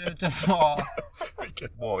 Det ser ut att vara...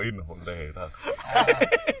 Vilket bra innehåll det är där.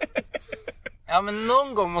 Ja, men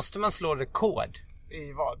någon gång måste man slå rekord.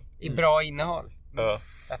 I vad? I bra innehåll. Ja.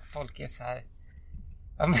 Att folk är så här...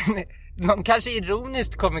 Ja, men man kanske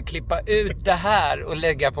ironiskt kommer klippa ut det här och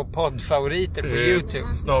lägga på poddfavoriter på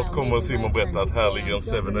YouTube. Snart kommer Simon berätta att här ligger en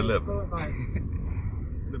 7-Eleven.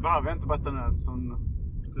 Det behöver jag inte berätta nu som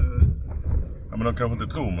Ja, men de kanske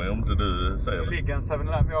inte tror mig om inte du säger det. Det ligger en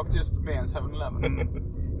 7-Eleven. Jag åkte just förbi en 7-Eleven.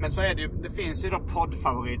 Men så är det ju, det finns ju då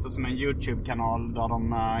poddfavoriter som en YouTube-kanal där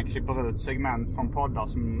de klipper ut segment från poddar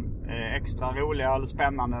som är extra roliga eller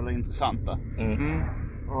spännande eller intressanta.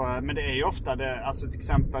 Men det är ju ofta det, alltså till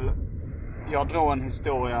exempel, jag drar en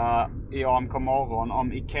historia i AMK morgon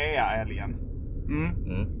om Ikea-älgen.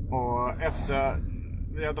 Och efter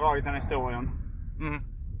vi har dragit den historien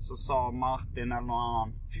så sa Martin eller någon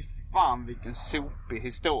annan, fy fan vilken sopig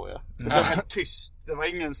historia. Det blev helt tyst. Det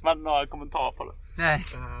var ingen som hade några kommentarer på det. Nej.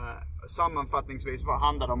 Sammanfattningsvis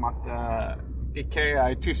handlade det om att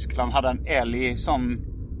Ikea i Tyskland hade en älg som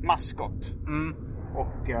maskot.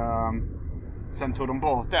 Och sen tog de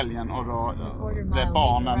bort älgen och då blev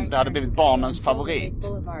barnen, det hade blivit barnens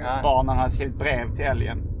favorit. Barnen hade skrivit brev till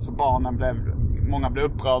älgen. Så många blev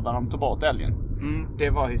upprörda när de tog bort älgen. Det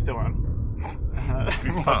var historien.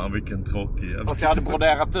 Fy fan vilken tråkig. Fast jag hade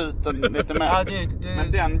broderat ut den lite mer.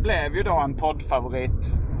 Men den blev ju då en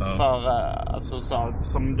poddfavorit för alltså, så,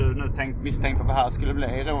 som du nu misstänkte att det här skulle bli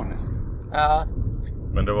ironiskt. Ja.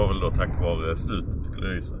 Men det var väl då tack vare slutet skulle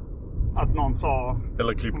jag gissa. Att någon sa...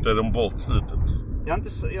 Eller klippte de bort slutet? Jag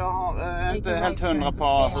är inte helt hundra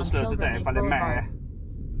på hur slutet är. Ifall det är med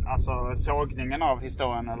alltså sågningen av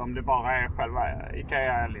historien eller om det bara är själva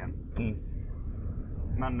Ikea-älgen.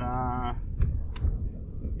 Men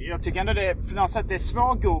jag tycker ändå för något sätt det är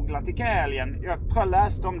svårgooglat Ikea-älgen. Jag tror jag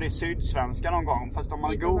läste om det i Sydsvenska någon gång. Fast om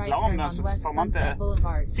man googlar om den så får man inte...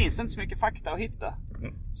 finns inte så mycket fakta att hitta.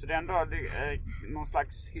 Så det är ändå någon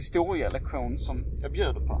slags historielektion som jag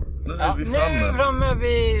bjuder på. Nu är vi framme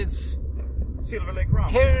vid Silver Lake Run.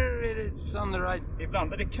 Here it is on the right.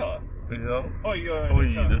 Ibland är det kö. Ja. Oj,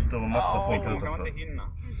 det står en massa folk utanför. Man kan inte hinna.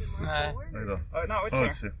 Nej. No,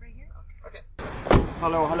 it's here. Okay.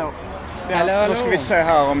 Hallå. Hallå. Då ska vi se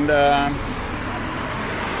här om det...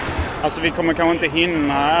 Alltså vi kommer kanske inte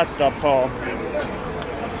hinna äta på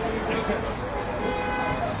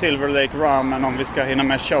Silver Lake Ramen om vi ska hinna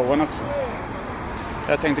med showen också.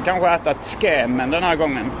 Jag tänkte kanske äta ett skämmen den här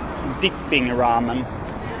gången. Dipping ramen.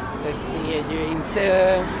 Det ser ju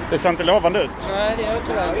inte... Det ser inte lovande ut. Nej, det gör det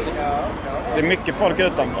tyvärr inte. Det är mycket folk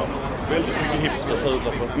utanför. Väldigt mycket hipsters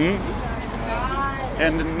utanför.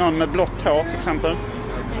 Någon med blått hår till exempel.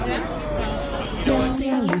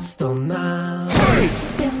 Specialisterna.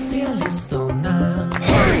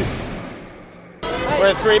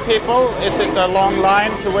 We're 3 people. Is it a long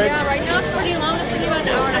line to wait? Yeah, right now it's pretty long. It's pretty about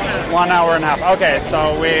an hour and a half. 1 hour and a half. Okay, so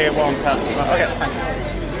we won't have... Okay, thank you.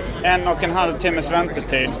 1,5 timmes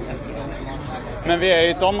väntetid. Men vi är i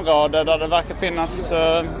ett område där det verkar finnas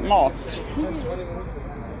mat.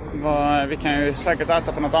 Vi kan ju säkert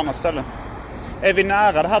äta på något annat ställe. Är vi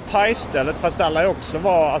nära det här thai-stället? Fast alla är också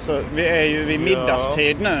alltså vi är ju vid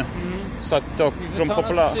middagstid nu. Så att då de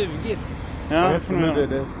populära... Ja,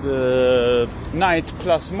 Night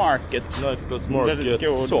Plus Market. Night Plus Market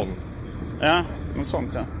sång. Ja, något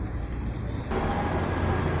sånt ja.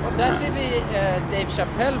 Och där ser vi Dave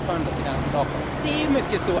Chappelle på andra sidan bakom. Det är ju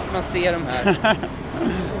mycket så att man ser de här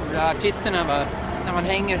stora artisterna när man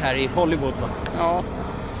hänger här i Hollywood. Ja.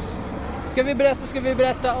 Ska vi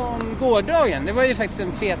berätta om gårdagen? Det var ju faktiskt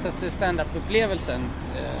den fetaste stand-up-upplevelsen,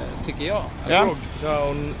 tycker jag. Ja.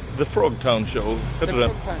 The Frogtown Show heter det.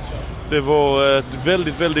 Det var ett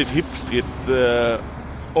väldigt, väldigt hipstrigt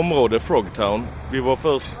område, Frogtown. Vi var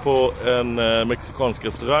först på en mexikansk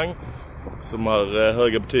restaurang som har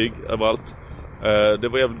höga betyg överallt. Det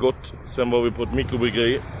var jävligt gott. Sen var vi på ett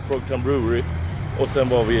mikrobryggeri, Frogtown Brewery. Och sen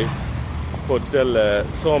var vi på ett ställe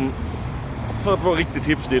som, för att vara riktigt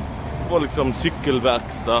hipstrigt, var liksom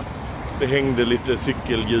cykelverkstad. Det hängde lite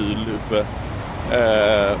cykelhjul uppe.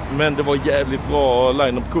 Men det var jävligt bra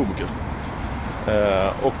line-up komiker.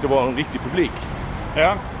 Och det var en riktig publik.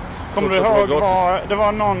 Ja. Kommer du ihåg det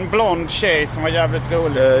var någon blond tjej som var jävligt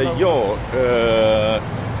rolig?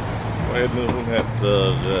 Vad är det nu hon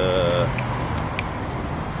heter?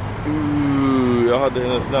 Jag hade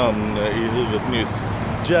hennes namn i huvudet nyss.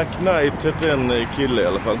 Jack Knight hette en kille i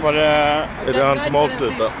alla fall. Är det han som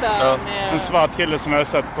avslutar? Ja. En svart kille som jag har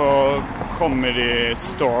sett på Comedy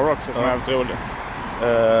Store också som är väldigt rolig.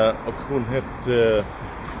 Och hon hette...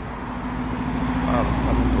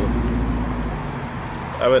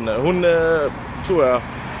 Jag vet inte, hon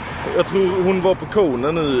tror hon var på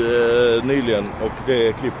Konen nu nyligen och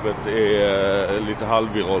det klippet är lite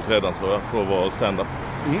halvviralt redan tror jag för att vara stand-up.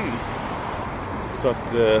 Så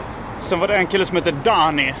att... Sen var det en kille som heter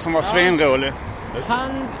Danny som var svinrolig.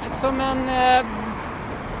 Han som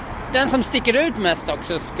den som sticker ut mest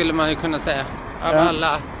också skulle man ju kunna säga av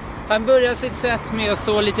alla. Han börjar sitt sätt med att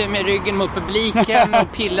stå lite med ryggen mot publiken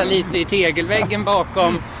och pilla lite i tegelväggen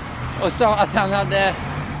bakom. och sa att han hade...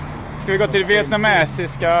 Ska vi gå till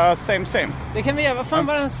vietnamesiska same? Det kan vi göra. Vad fan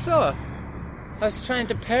var han sa? I was trying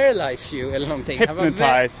to paralyze you eller någonting.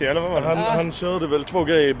 Hypnotize you eller vad var det? Han körde väl 2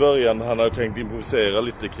 grejer i början. Han hade tänkt improvisera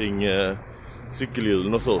lite kring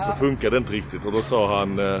cykelhjulen och så funkade det inte riktigt. Och då sa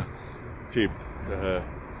han typ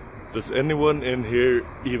does anyone in here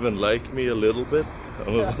even like me a little bit?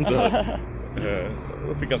 Eller sånt där.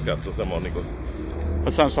 Då fick han skratt och sen var han igång.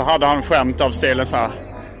 Och sen så hade han skämt av stilen så här.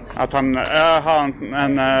 Att han har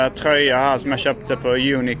en tröja här som jag köpte på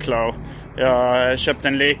Uniqlo. Jag köpte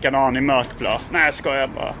en likadan i mörkblå. Nej, jag skojar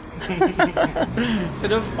bara. Så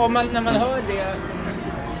då, när man hör det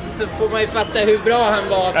så får man ju fatta hur bra han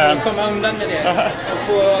var för att komma undan med det. Och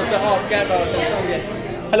få så asgarva och en sån grej.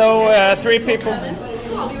 Hello, 3 people.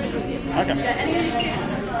 Okay.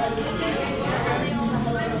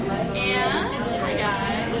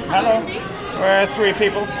 Hello, we're 3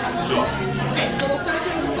 people. Okay, so we'll start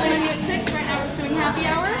doing the phone at 6. Right now we're doing happy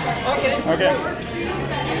hour. Okay.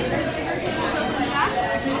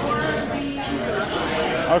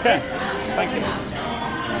 Okay, thank you.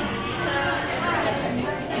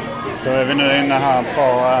 Då är vi nu inne här på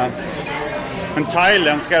en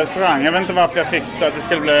thailändsk restaurang. Jag vet inte varför jag fick att det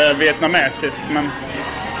skulle bli vietnamesisk, men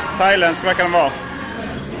thailändsk verkar den vara.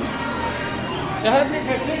 Det här blir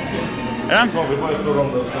perfekt. Ja.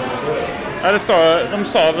 Ja, det står, de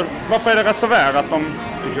sa väl, varför är det reserverat? Det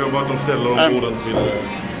kan vara att de ställer borden till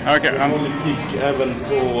politik även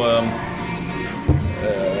på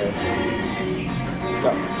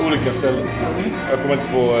olika ställen. Jag kommer inte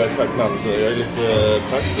på exakt namn, så jag är lite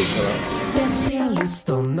taxbuss här.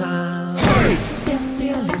 Specialisterna.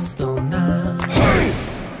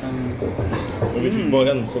 Men vi fick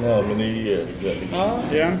bara en sån här meny. Ja,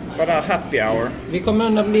 vad är happy hour? Vi kommer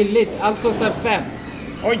undan billigt. Allt kostar 5.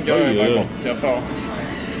 Oj, vad gott jag får.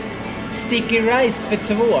 Sticky rice för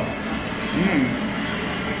 2.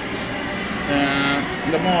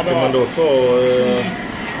 De har kan man då ta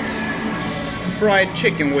fried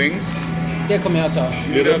chicken wings. Det kommer jag ta.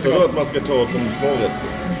 Det är inte då att man ska ta som smårätt.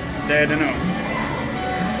 Det är det nog.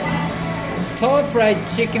 Ta fried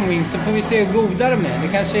chicken wings så får vi se hur goda de är. Det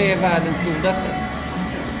kanske är världens godaste.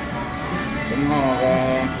 De har...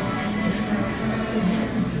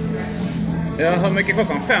 Ja, hur mycket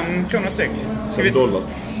kostar de? 5 kronor styck. $5.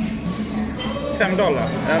 $5?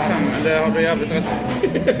 Ja, 5. Det har du jävligt rätt.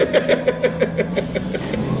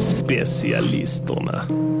 Specialisterna.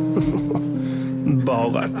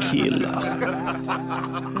 Bara killar.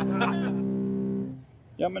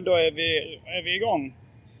 Ja, men då är vi igång.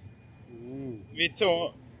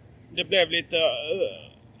 Det blev lite...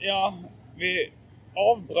 vi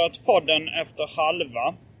avbröt podden efter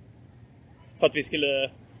halva. För att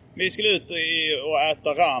vi skulle ut och äta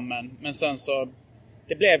ramen. Men sen så...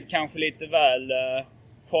 Det blev kanske lite väl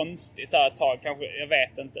konstigt där ett tag. Kanske, jag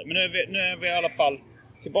vet inte. Men nu är vi i alla fall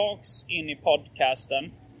tillbaks in i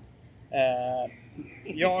podcasten.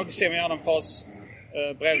 Jag ser mig gärna för oss.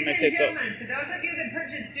 Bredvid mig sitter... For those of you that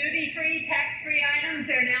purchase duty-free, tax-free items,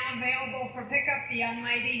 they're now available for pickup. The young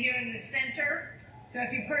lady here in the center. So if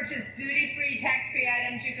you purchase duty-free, tax-free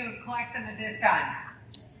items, you can collect them at this time.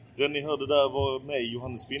 Den ni hörde där var mig,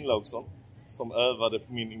 Johannes Finnlaugsson, som övade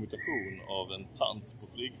på min imitation av en tant på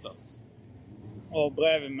flygplats. Och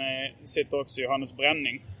bredvid mig sitter också Johannes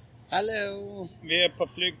Bränning. Hallå! Vi är på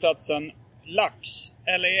flygplatsen LAX.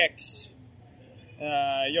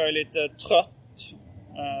 Jag är lite trött.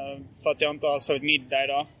 För att jag inte har sovit middag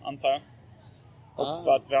idag, antar jag. Och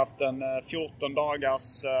för att vi har haft en 14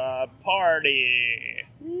 dagars party.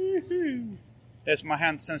 Det som har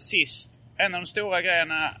hänt sen sist. En av de stora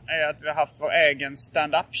grejerna är att vi har haft vår egen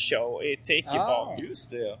stand-up show i Tiki Bar. Just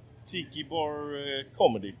det. Tiki Bar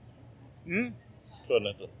Comedy. Tror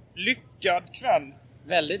jag inte. Lyckad kväll.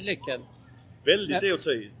 Väldigt lyckad. Väldigt det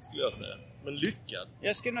skulle jag säga. Men lyckad.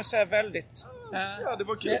 Jag skulle nog säga väldigt. Ja, det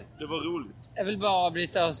var kul. Det var roligt. Jag vill bara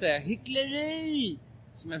avbryta och säga hyckleri!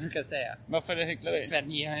 Som jag brukar säga. Varför är det hyckleri? För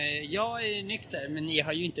att jag är nykter, men ni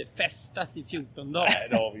har ju inte festat i 14 dagar. Nej,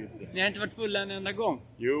 det har vi ju inte. Ni har inte varit fulla en enda gång.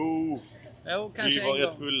 Jo, kanske vi var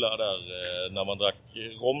rätt fulla där när man drack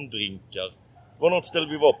romdrinkar. Det var något ställe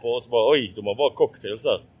vi var på och så bara, oj, de har bara cocktails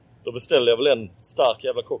här. Då beställde jag väl en stark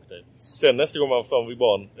jävla cocktail. Sen nästa gång man var fram vid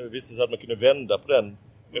barn visste sig att man kunde vända på den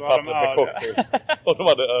med pappret med cocktails. Och de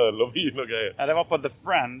hade öl och vin och grejer. Ja, det var på The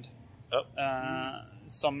Friend.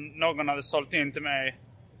 Som någon hade sålt in till mig.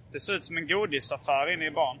 Det såg ut som en godisaffär inne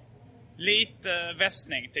i barn. Lite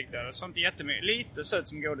västning tyckte jag. Det såg inte jättemycket. Lite såg ut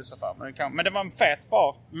som en godisaffär. Men det var en fet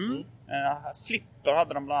bar. Flipper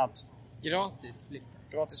hade de bland annat.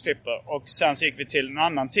 Gratis flipper. Och sen så gick vi till en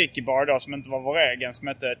annan tiki bar då som inte var vår egen. Som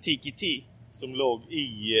hette Tiki Tea. som låg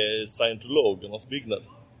i scientologernas byggnad.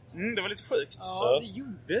 Det var lite sjukt. Ja, det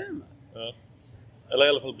gjorde det. Ja. Eller i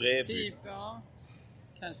alla fall bredvid. Typ, ja.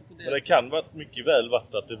 Kanske på det. Men det kan vara mycket väl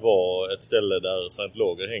varit att det var ett ställe där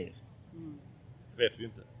scientologer hänger. Vet vi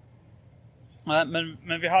inte. Nej,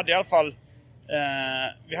 men vi hade i alla fall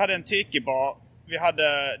vi hade en tiki-bar. Vi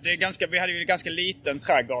hade ju en ganska liten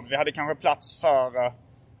trädgård. Vi hade kanske plats för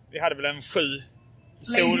vi hade väl en 7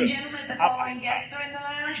 stor. Ladies and gentlemen, the following guests are in the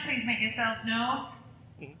lounge. Please make yourself known.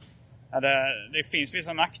 Ja, det finns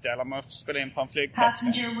vissa nackdelar med att spela in på en flygplats.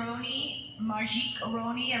 Passenger Roni, Marjik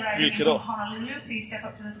Roni arriving Vilka in då? Honolulu. Please step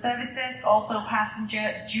up to the service desk. Also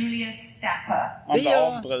passenger Julius Stapper. Han var Please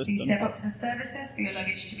avbruten. step up to the service desk for your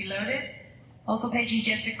luggage to be loaded. Also paging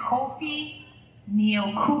Jessica Kofi, Neil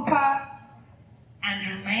Cooper,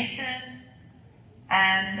 Andrew Mason,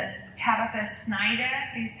 and Tabitha Snyder.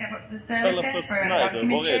 Please step up to the service Tabitha desk for a Snyder,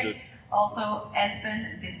 document var är check. du? Also Espen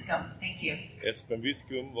Viscum. Thank you. Espen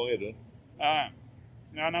Viskum, var är du? Ja,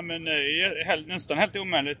 nej, men det är nästan helt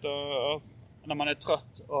omöjligt och när man är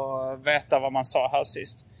trött och veta vad man sa här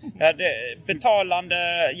sist.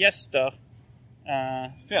 Betalande gäster.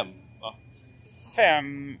 5, va?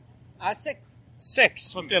 5. Ja, 6.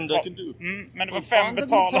 6. Fast den dök inte upp. Men det var 5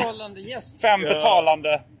 betalande gäster. 5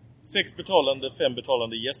 betalande. 6 betalande, 5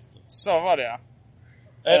 betalande gäster. Så var det.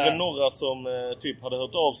 Även några som typ hade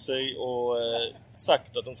hört av sig och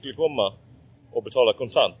sagt att de skulle komma och betala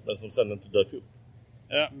kontant, men som sen inte dök upp.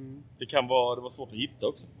 Ja. Det var svårt att hitta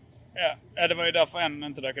också. Ja, det var ju därför en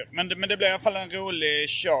inte dök upp. Men det blev i alla fall en rolig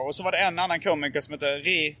show. Och så var det en annan komiker som heter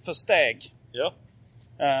Ri Försteg. Ja.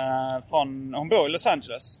 Hon bor i Los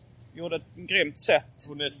Angeles. Gjorde ett grymt sätt.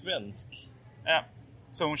 Hon är svensk. Ja.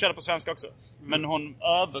 Så hon körde på svenska också. Men hon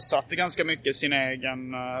översatte ganska mycket sin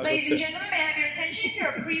egen Ladies and gentlemen, may I have your attention if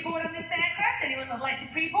you're a pre-board on this aircraft? Anyone that would like to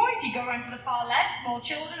pre-board? If you go around to the far left, small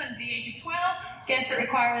children under the age of 12, guests that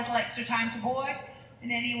require a little extra time to board, and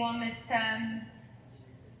anyone that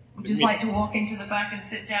would just like to walk into the back and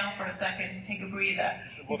sit down for a second and take a breather.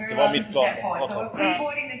 You're very welcome to step forward. So we're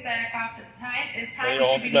pre-boarding this aircraft at the time. This time jag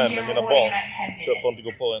har should inte med begin mig general mina boarding barn, in about 10 så jag får minutes. inte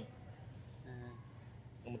gå på en.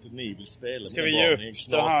 Om inte ni vill spela. Ska vi ge upp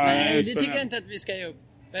det här? Nej, det tycker jag inte att vi ska ge upp.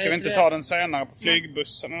 Ska vi inte ta den senare på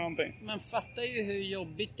flygbussen eller någonting? Man fattar ju hur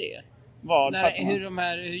jobbigt det är. Vad fattar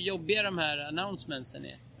man? Hur jobbiga de här announcementsen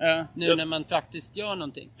är. Ja. Nu när man faktiskt gör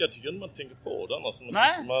någonting. Jag tycker inte man tänker på det annars.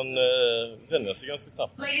 Nej. Man vänjer sig ganska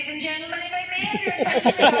snabbt. Ladies and gentlemen, if I may have your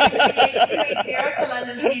attention, we're going to to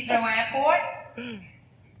London Heathrow Airport.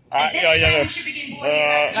 Nej, jag ger upp.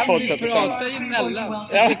 Fortsätter så. pratar ju mellan.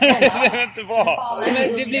 Ja, det är inte bra.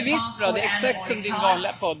 Men det blir visst bra. Det är exakt som din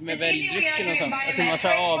vanliga podd med väljdrycken och sånt. Att det är en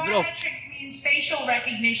massa avbrott. Facial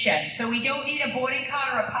recognition, so we don't need a boarding card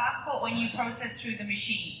or a passport when you process through the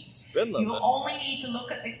machines. Spännande. You will only need to look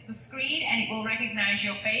at the screen and it will recognize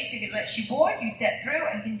your face. If it lets you board, you step through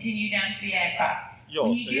and continue down to the aircraft.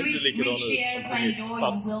 When you do reach the airplane door, you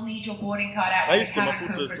will need your boarding card out with cabin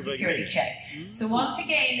crew for security check. So once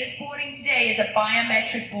again, this boarding today is a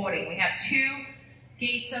biometric boarding. We have 2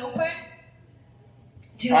 gates open.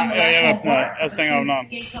 Jag ger upp nu. Jag stänger av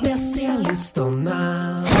nu.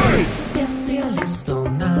 Specialisterna.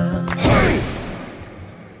 Specialisterna.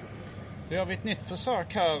 Då gör vi ett nytt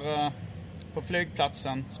försök här på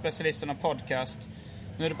flygplatsen. Specialisterna podcast.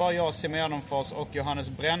 Nu är det bara jag, Simon Gärdenfors och Johannes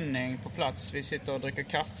Bränning på plats. Vi sitter och dricker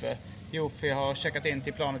kaffe. Jofi har checkat in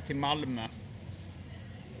till planet till Malmö.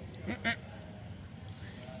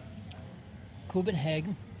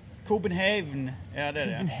 Copenhagen. Copenhagen. Ja, det är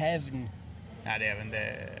det. Copenhagen. Ja, det är även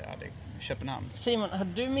det. Ja, det är Köpenhamn. Simon, har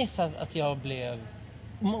du missat att jag blev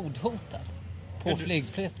mordhotad på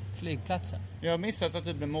flygplatsen? Jag har missat att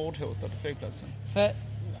du blev mordhotad på flygplatsen. För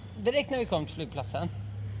direkt när vi kom till flygplatsen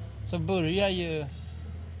så börjar ju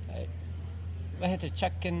vad heter det?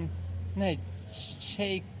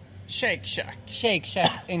 Shake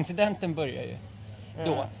Shack incidenten börjar ju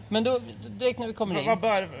då. Men då direkt när vi kommer in.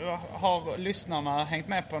 Har lyssnarna hängt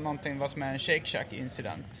med på någonting vad som är en Shake Shack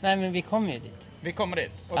incident? Nej, men vi kommer ju dit. Vi kommer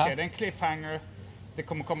dit. Okej, det är en cliffhanger. Det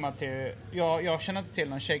kommer komma till... Jag känner inte till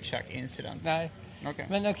någon Shake Shack incident. Nej. Okay.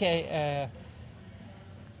 Men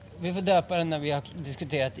vi får döpa den när vi har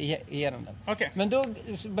diskuterat igenom den. Okay. Men då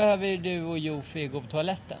behöver du och Jofi gå på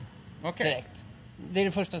toaletten. Direkt. Det är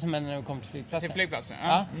det första som händer när vi kommer till flygplatsen. Till flygplatsen,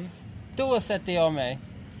 ja. Då sätter jag mig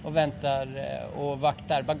och väntar och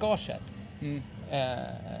vaktar bagaget.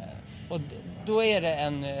 Och då är det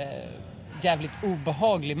en jävligt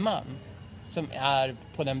obehaglig man som är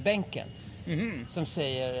på den bänken. Som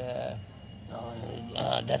säger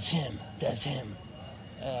that's him.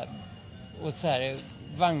 Och så här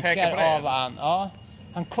vankar av han. Ja.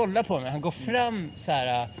 Han kollar på mig. Han går fram så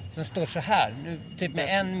här, som står så här. Nu, typ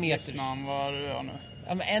med 1 meter. Vad du gör nu?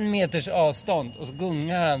 Ja, med 1 meters avstånd. Och så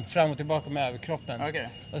gungar han fram och tillbaka med överkroppen. Okay.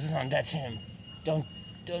 Och så sa han, that's him.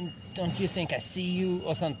 Don't you think I see you?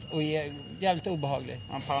 Och sånt. Och jävligt obehaglig.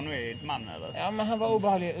 Han paranoid man eller? Ja, men han var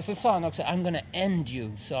obehaglig. Och så sa han också, I'm gonna end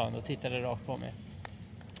you, sa han och tittade rakt på mig.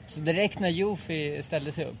 Så direkt när Jofi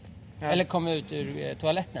ställde sig upp, eller kom ut ur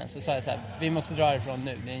toaletten, så sa jag så här, vi måste dra ifrån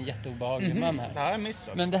nu. Det är en jätteobehaglig man här. Det här är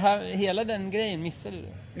missat. Men hela den grejen missade du.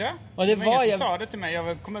 Ja, och det var ingen som sa det till mig.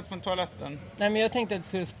 Jag kom ut från toaletten. Nej, men jag tänkte att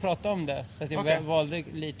jag skulle prata om det. Så att jag valde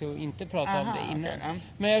lite att inte prata om det innan. Okay.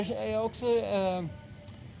 Men jag också...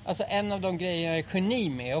 alltså en av de grejer jag är geni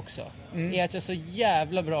med också är att jag är så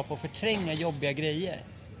jävla bra på att förtränga jobbiga grejer.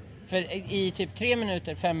 För i typ 3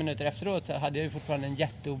 minuter, 5 minuter efteråt så hade jag ju fortfarande en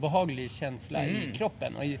jätteobehaglig känsla i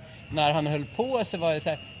kroppen. Och när han höll på så var det så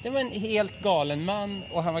här, det var en helt galen man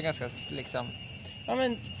och han var ganska liksom, ja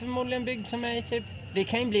men förmodligen byggd som mig typ. Det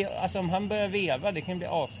kan ju bli, alltså om han börjar veva, det kan bli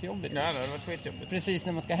asjobbigt. Ja, det var skitjobbigt. Precis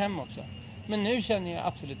när man ska hem också. Men nu känner jag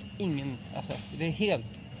absolut ingen, alltså det är helt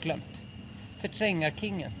glömt.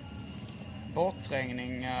 Förträngarkingen.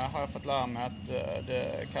 Bortträngning har jag fått lära mig att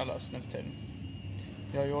det kallas nu för tiden.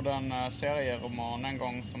 Jag gjorde en serieroman en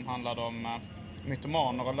gång som handlade om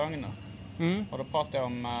mytomaner och lögner. Och då pratade jag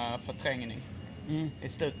om förträngning. I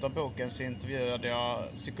slutet av boken så intervjuade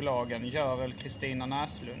jag psykologen Görel Kristina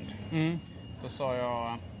Näslund. Då sa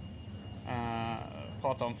jag,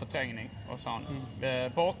 pratade om förträngning och sa han,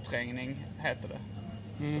 bortträngning heter det.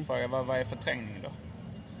 Så frågade jag, vad är förträngning då?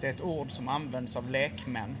 Det är ett ord som används av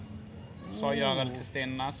lekmän, sa Görel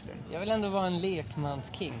Kristina Näslund. Jag vill ändå vara en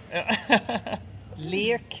lekmansking.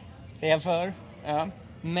 Lek är jag för.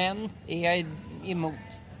 Men är jag emot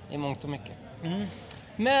i mångt och mycket.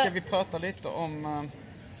 Men... Ska vi prata lite om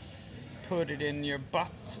Put It In Your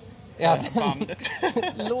Butt bandet?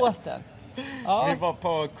 Låten. Ja. Vi var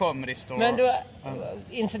på Comedy Store. Men då,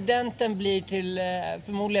 incidenten blir till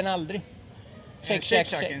förmodligen aldrig. Shake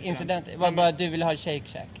Shack incident. Det var bara att du ville ha Shake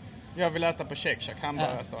Shack. Jag vill äta på Shake Shack,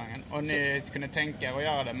 hamburgerrestaurangen. Och ni kunde tänka er att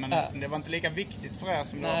göra det. Men det var inte lika viktigt för er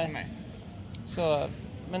som det var för mig. Så,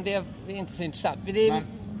 men det är inte så intressant. Det är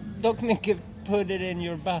dock mycket Put It In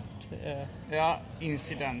Your Butt. Ja,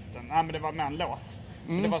 incidenten. Ja, men det var med en låt.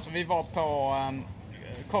 Det var så vi var på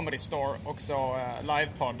Comedy Store och så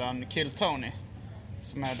livepodden Kill Tony.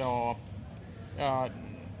 Som är då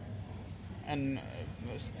en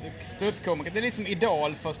ståuppkomiker. Det är liksom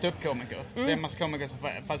idol för ståuppkomiker. Det är en massa komiker som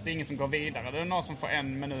fast det är ingen som går vidare. Det är någon som får 1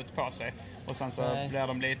 minut på sig. Och sen så blir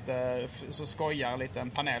de lite, så skojar lite en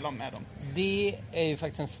panel om med dem. Det är ju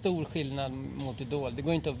faktiskt en stor skillnad mot idol. Det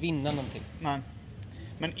går inte att vinna någonting. Nej.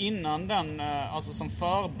 Men innan den, alltså som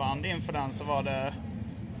förband inför den så var det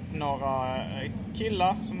några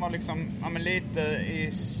killar som var liksom lite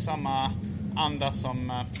i samma anda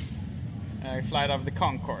som Flight of the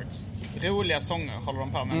Conchords. Roliga sånger håller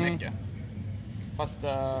de på med mycket. Fast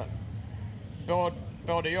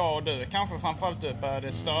både jag och du, kanske framförallt du,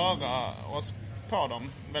 började störa oss på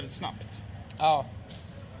dem väldigt snabbt. Ja.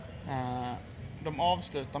 De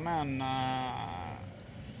avslutar med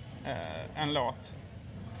en låt.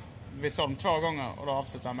 Vi såg dem 2 gånger och då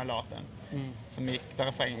avslutade de med låten. Som gick, där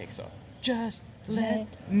refrängen gick så. Just let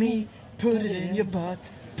me put it in your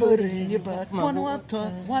butt. Put it in your butt.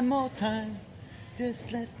 One more time.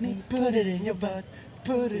 Just let me put it in your butt.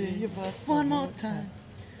 Put it in your butt. One more time.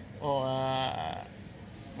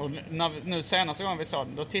 Och nu senaste gången vi sa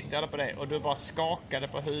det, då tittade jag på dig och du bara skakade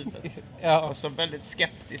på huvudet. Och så väldigt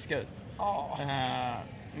skeptisk ut.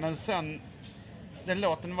 Men sen, den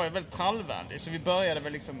låten var ju väldigt trallvänlig, så vi började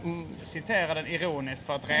väl liksom citera den ironiskt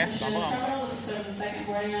för att reta varandra.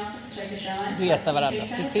 Reta varandra.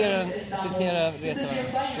 Citera, reta varandra.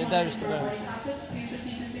 Det är där du ska börja.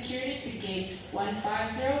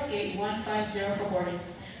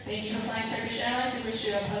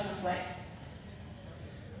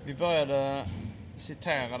 Vi började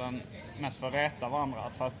citera den mest för att reta varandra,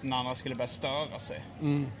 för att den andra skulle börja störa sig.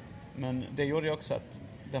 Men det gjorde ju också att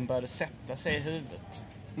den började sätta sig i huvudet,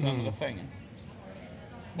 den refrängen.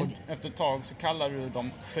 Och efter ett tag så kallade du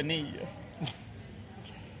dem genier.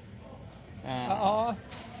 Ja.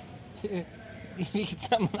 I vilket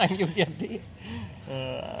sammanhang gjorde jag det?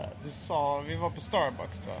 Du sa, vi var på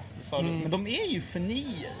Starbucks tror jag. Du sa men de är ju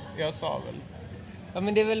genier. Jag sa väl. Ja,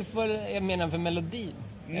 men det är väl för, jag menar för melodin.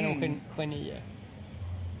 Är de genier.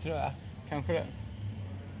 Tror jag. Kanske det.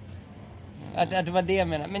 Att det var det jag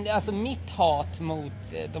menar. Men alltså mitt hat mot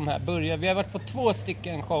de här börjar. Vi har varit på 2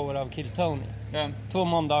 stycken shower av Kill Tony. 2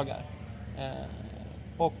 måndagar.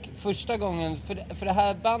 Och första gången, för det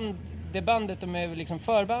här bandet, de är liksom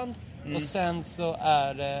förband. Och sen så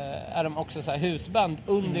är de också så här husband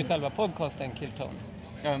under själva podcasten Kill Tony.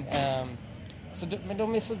 Men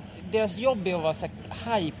de är så, deras jobb är att vara så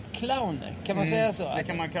hype-clowner. Kan man säga så? Det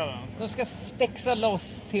kan man kalla dem. De ska spexa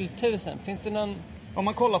loss till 1000. Finns det någon... Om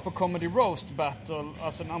man kollar på Comedy Roast Battle,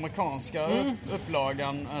 alltså den amerikanska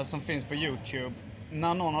upplagan som finns på YouTube.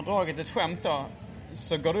 När någon har dragit ett skämt då,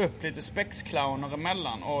 så går det upp lite spexclowner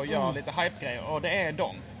emellan och gör lite hype-grejer. Och det är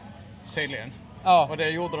de, tydligen. Ja. Och det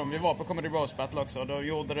gjorde de. Vi var på Comedy Roast Battle också och då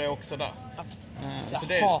gjorde det också där.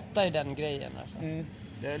 Jag hatar ju den grejen alltså.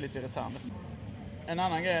 Det är lite irriterande. En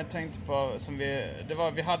annan grej jag tänkte på som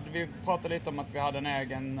vi pratade lite om att vi hade en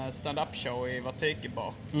egen stand-up show i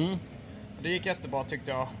Vatikebar. Det gick jättebra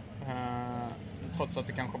tyckte jag. Trots att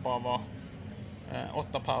det kanske bara var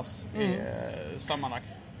 8 pers i sammanlagt.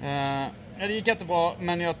 Det gick jättebra,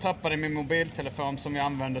 men jag tappade min mobiltelefon som jag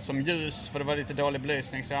använde som ljus. För det var lite dålig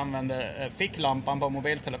belysning så jag använde ficklampan på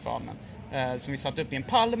mobiltelefonen. Som vi satt upp i en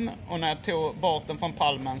palm. Och när jag tog bort den från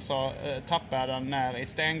palmen så tappade jag den ner i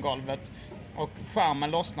stengolvet. Och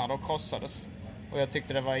skärmen lossnade och krossades. Och jag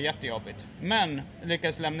tyckte det var jättejobbigt. Men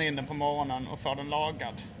lyckades lämna in den på morgonen och få den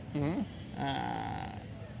lagad.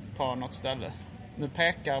 På något ställe. Nu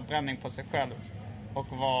pekar Bränning på sig själv. Och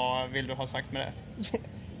vad vill du ha sagt med det?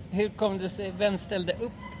 Hur kom det sig? Vem ställde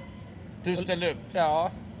upp? Du ställde upp?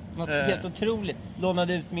 Ja, något helt otroligt.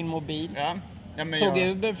 Lånade ut min mobil. Tog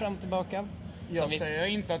Uber fram och tillbaka. Jag säger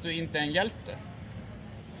inte att du inte är en hjälte.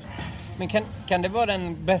 Men kan det vara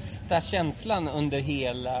den bästa känslan under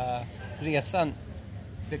hela resan?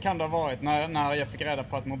 Det kan det ha varit när jag fick reda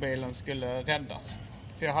på att mobilen skulle räddas.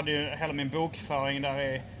 För jag hade ju hela min bokföring där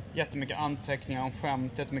är jättemycket anteckningar om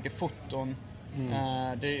skämt, jättemycket foton.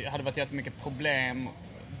 Det hade varit jättemycket problem.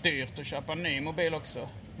 Dyrt att köpa en ny mobil också.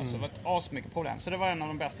 Alltså det var ett asmycket problem. Så det var en av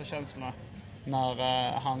de bästa känslorna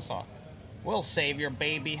när han sa "We'll save your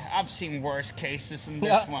baby. I've seen worse cases than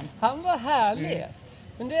this one." Han var härlig.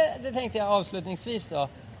 Men det tänkte jag avslutningsvis då.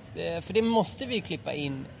 För det måste vi klippa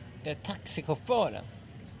in taxichauffören.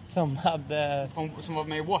 Som var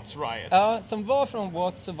med i Watts Riots. Ja, som var från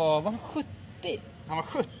Watts och var han 70? Han var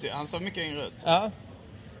 70, han såg mycket yngre ut. Ja.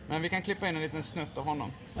 Men vi kan klippa in en liten snutt av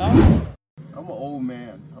honom. Ja. I'm an old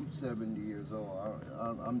man. I'm 70 years old.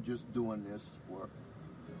 I'm just doing this for,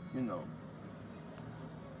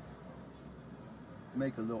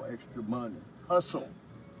 make a little extra money. Hustle.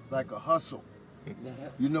 Like a hustle.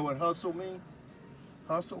 You know what hustle means?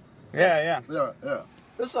 Hustle? Yeah.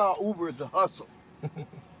 That's how Uber is a hustle.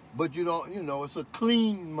 But it's a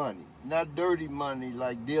clean money. Not dirty money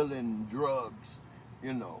like dealing drugs.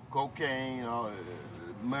 Cocaine,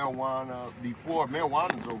 marijuana.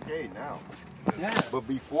 Marijuana's okay now. Yeah. But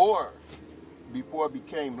before it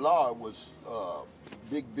became law, it was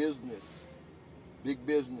big business. Big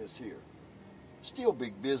business here. Still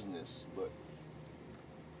big business, but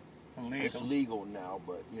it's legal now.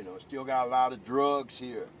 But, still got a lot of drugs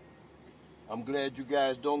here. I'm glad you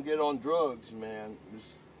guys don't get on drugs, man.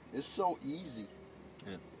 It's so easy.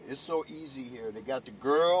 Yeah. It's so easy here. They got the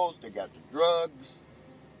girls, they got the drugs.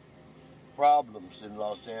 Problems in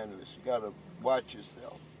Los Angeles. You gotta watch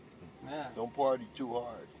yourself. Yeah. Don't party too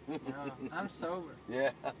hard. No, I'm sober.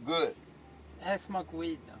 Yeah, good. I smoke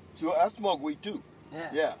weed now. So I smoke weed too.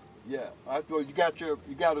 Yeah. You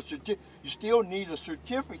got a certificate. You still need a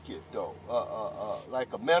certificate though,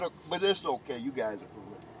 like a medical. But it's okay. You guys are for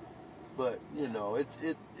real. But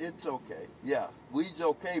it's okay. Yeah, weed's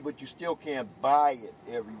okay, but you still can't buy it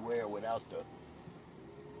everywhere without the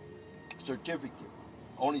certificate.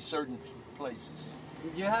 Only certain places.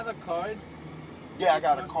 Did you have a card? Yeah, I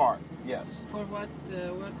got a card. Yes. For what?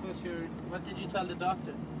 What did you tell the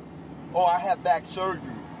doctor? Oh, I have back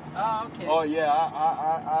surgery. Oh, okay. Oh yeah,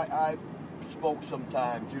 I smoke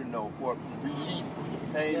sometimes, for relief,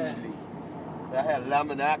 pain relief. I had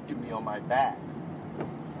laminectomy on my back.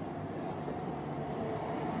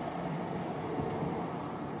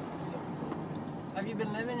 Have you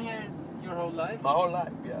been living here your whole life? My whole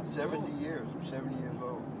life, yeah. 70 years. I'm 70 years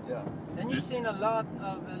old, yeah. Then you've seen a lot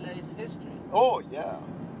of LA's history. Oh, yeah.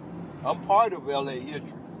 I'm part of LA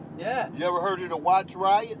history. Yeah. You ever heard of the Watts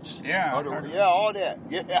Riots? Yeah. All that.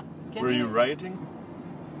 Yeah. Were you rioting?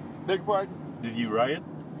 Beg pardon? Did you riot?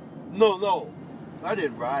 No. I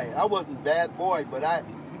didn't riot. I wasn't a bad boy, but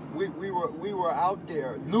we were out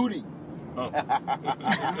there looting. Oh.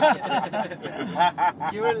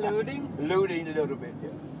 You were looting? Looting a little bit,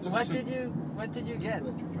 yeah. What did you get?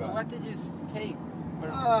 What did you take?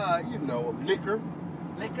 Liquor.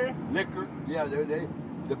 Liquor? Liquor. Yeah,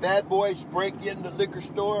 the bad boys break in the liquor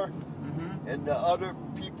store, and the other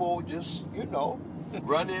people just,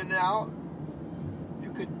 run in and out.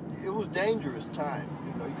 It was dangerous time,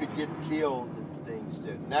 know, you could get killed and things.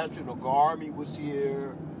 The National Army was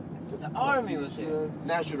here. The Army was here?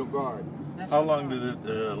 National Guard. How long did it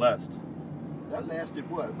last? That lasted,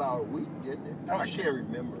 what, about a week, didn't it? I can't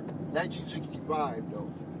remember. 1965, though.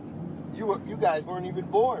 You guys weren't even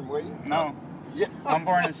born, were you? No. Yeah. I'm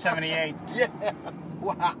born in 78. Yeah.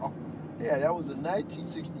 Wow. Yeah, that was in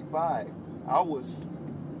 1965. I was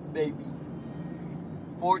maybe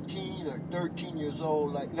 14 or 13 years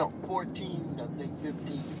old. 14, I think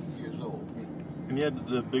 15 years old. Yeah. And you had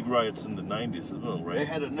the big riots in the 90s as well, right? They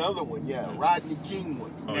had another one, Rodney King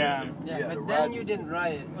one. Oh, Yeah, but then you didn't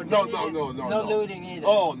riot. Or No. No looting either.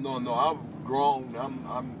 Oh, no. I'm grown.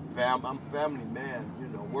 I'm family man,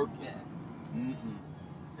 working.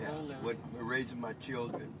 Yeah. We're raising my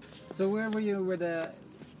children. So where were you with the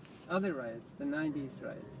other riots, the 90s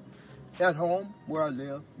riots? At home, where I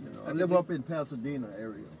live. I live up in Pasadena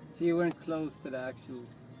area. So you weren't close to the actual...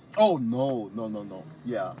 Oh, no.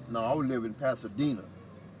 Yeah, no, I would live in Pasadena.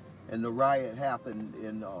 And the riot happened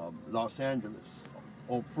in Los Angeles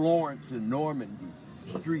on Florence and Normandy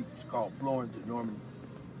streets called Florence and Normandy.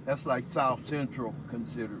 That's like South Central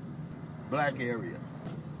considered. Black area.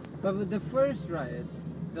 But with the first riots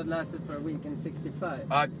that lasted for a week in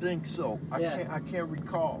 65? I think so. I can't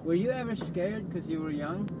recall. Were you ever scared because you were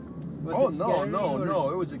young? No.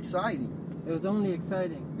 It was exciting. It was only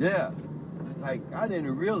exciting? Yeah. Like, I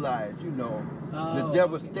didn't realize, the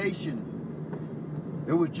devastation.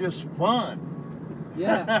 Okay. It was just fun.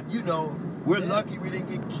 Yeah. We're lucky we didn't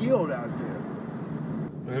get killed out there.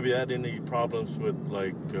 Have you had any problems with,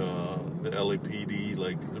 the LAPD,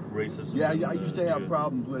 the racism? Yeah, I used to have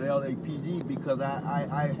problems with LAPD because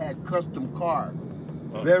I had custom car,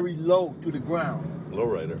 very low to the ground.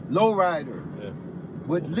 Lowrider. Yeah.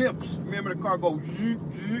 With lips. Remember the car goes zzz,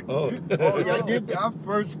 zzz, zzz. I did that. I'm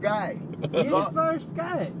first guy. You're the first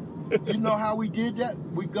guy. You know how we did that?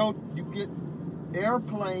 You get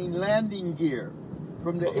airplane landing gear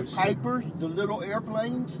from the Pipers, the little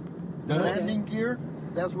airplanes, the landing gear.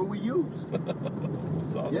 That's what we use.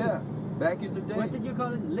 That's awesome. Yeah, back in the day. What did you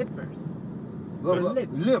call it? Lippers?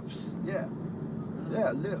 Lips. Yeah.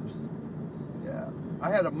 Yeah, lips. Yeah. I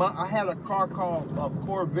had a car called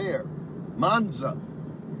Corvair, Monza,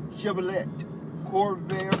 Chevrolet,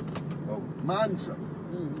 Corvair, Monza.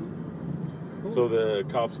 Mm-hmm. So the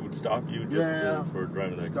cops would stop you just for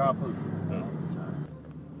driving that car? Stop us.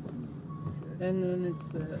 And then it's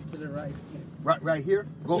to the right. Right here?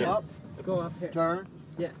 Go up? Go up here. Turn?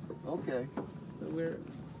 Yeah. Okay. So where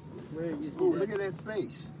you see look at that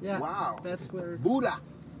face. Yeah. Wow. That's where... Buddha.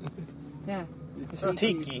 Yeah.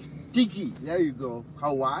 Tiki. Tiki. There you go.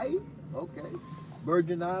 Hawaii? Okay.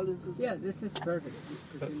 Virgin Islands? Yeah, this is perfect.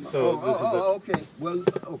 Okay. Well,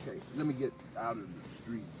 okay. Let me get out of the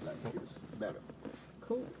street like this. Better.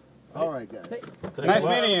 Cool. All right, guys. Nice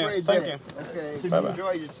meeting you. Thank you. Okay. Bye-bye.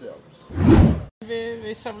 Enjoy yourselves.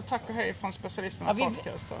 Vi säger väl tack och hej från specialisterna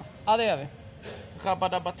podcast då. Ja, det gör vi. Rabba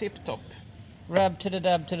Dabba Tip Top. Rab to the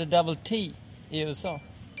dab to the double T i USA.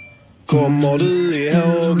 Kommer du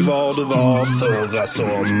ihåg var du var förra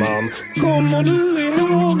sommaren? Kommer du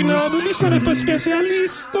ihåg när du lyssnade på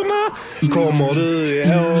specialisterna? Kommer du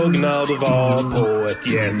ihåg när du var på ett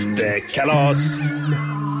jättekalas?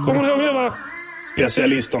 Kommer du ihåg det, va?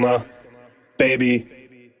 Specialisterna, baby.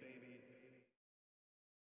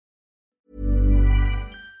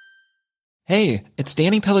 Hey, it's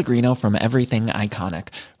Danny Pellegrino from Everything Iconic.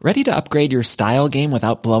 Ready to upgrade your style game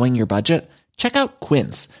without blowing your budget? Check out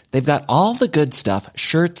Quince. They've got all the good stuff,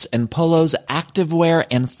 shirts and polos, activewear,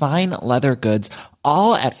 and fine leather goods,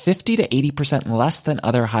 all at 50 to 80% less than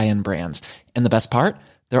other high-end brands. And the best part?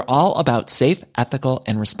 They're all about safe, ethical,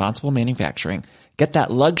 and responsible manufacturing. Get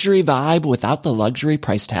that luxury vibe without the luxury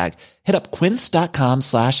price tag. Hit up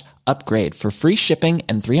quince.com/upgrade for free shipping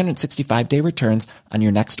and 365-day returns on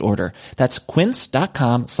your next order. That's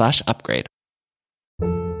quince.com/upgrade.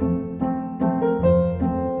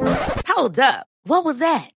 Hold up. What was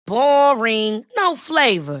that? Boring. No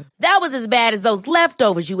flavor. That was as bad as those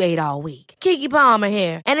leftovers you ate all week. Keke Palmer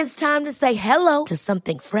here. And it's time to say hello to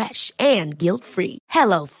something fresh and guilt-free.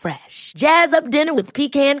 Hello Fresh. Jazz up dinner with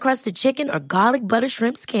pecan-crusted chicken or garlic butter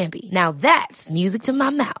shrimp scampi. Now that's music to my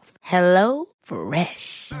mouth. Hello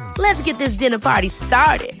Fresh. Let's get this dinner party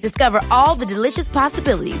started. Discover all the delicious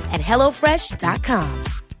possibilities at HelloFresh.com.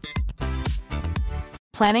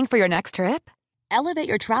 Planning for your next trip? Elevate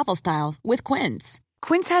your travel style with Quince.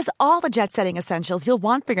 Quince has all the jet-setting essentials you'll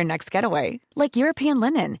want for your next getaway, like European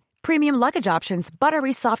linen, premium luggage options,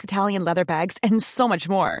 buttery soft Italian leather bags, and so much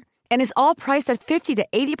more. And is all priced at 50 to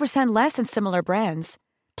 80% less than similar brands.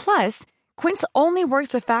 Plus, Quince only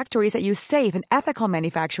works with factories that use safe and ethical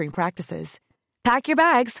manufacturing practices. Pack your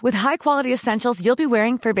bags with high-quality essentials you'll be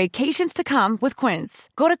wearing for vacations to come with Quince.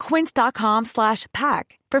 Go to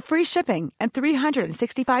quince.com/pack for free shipping and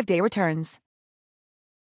 365-day returns.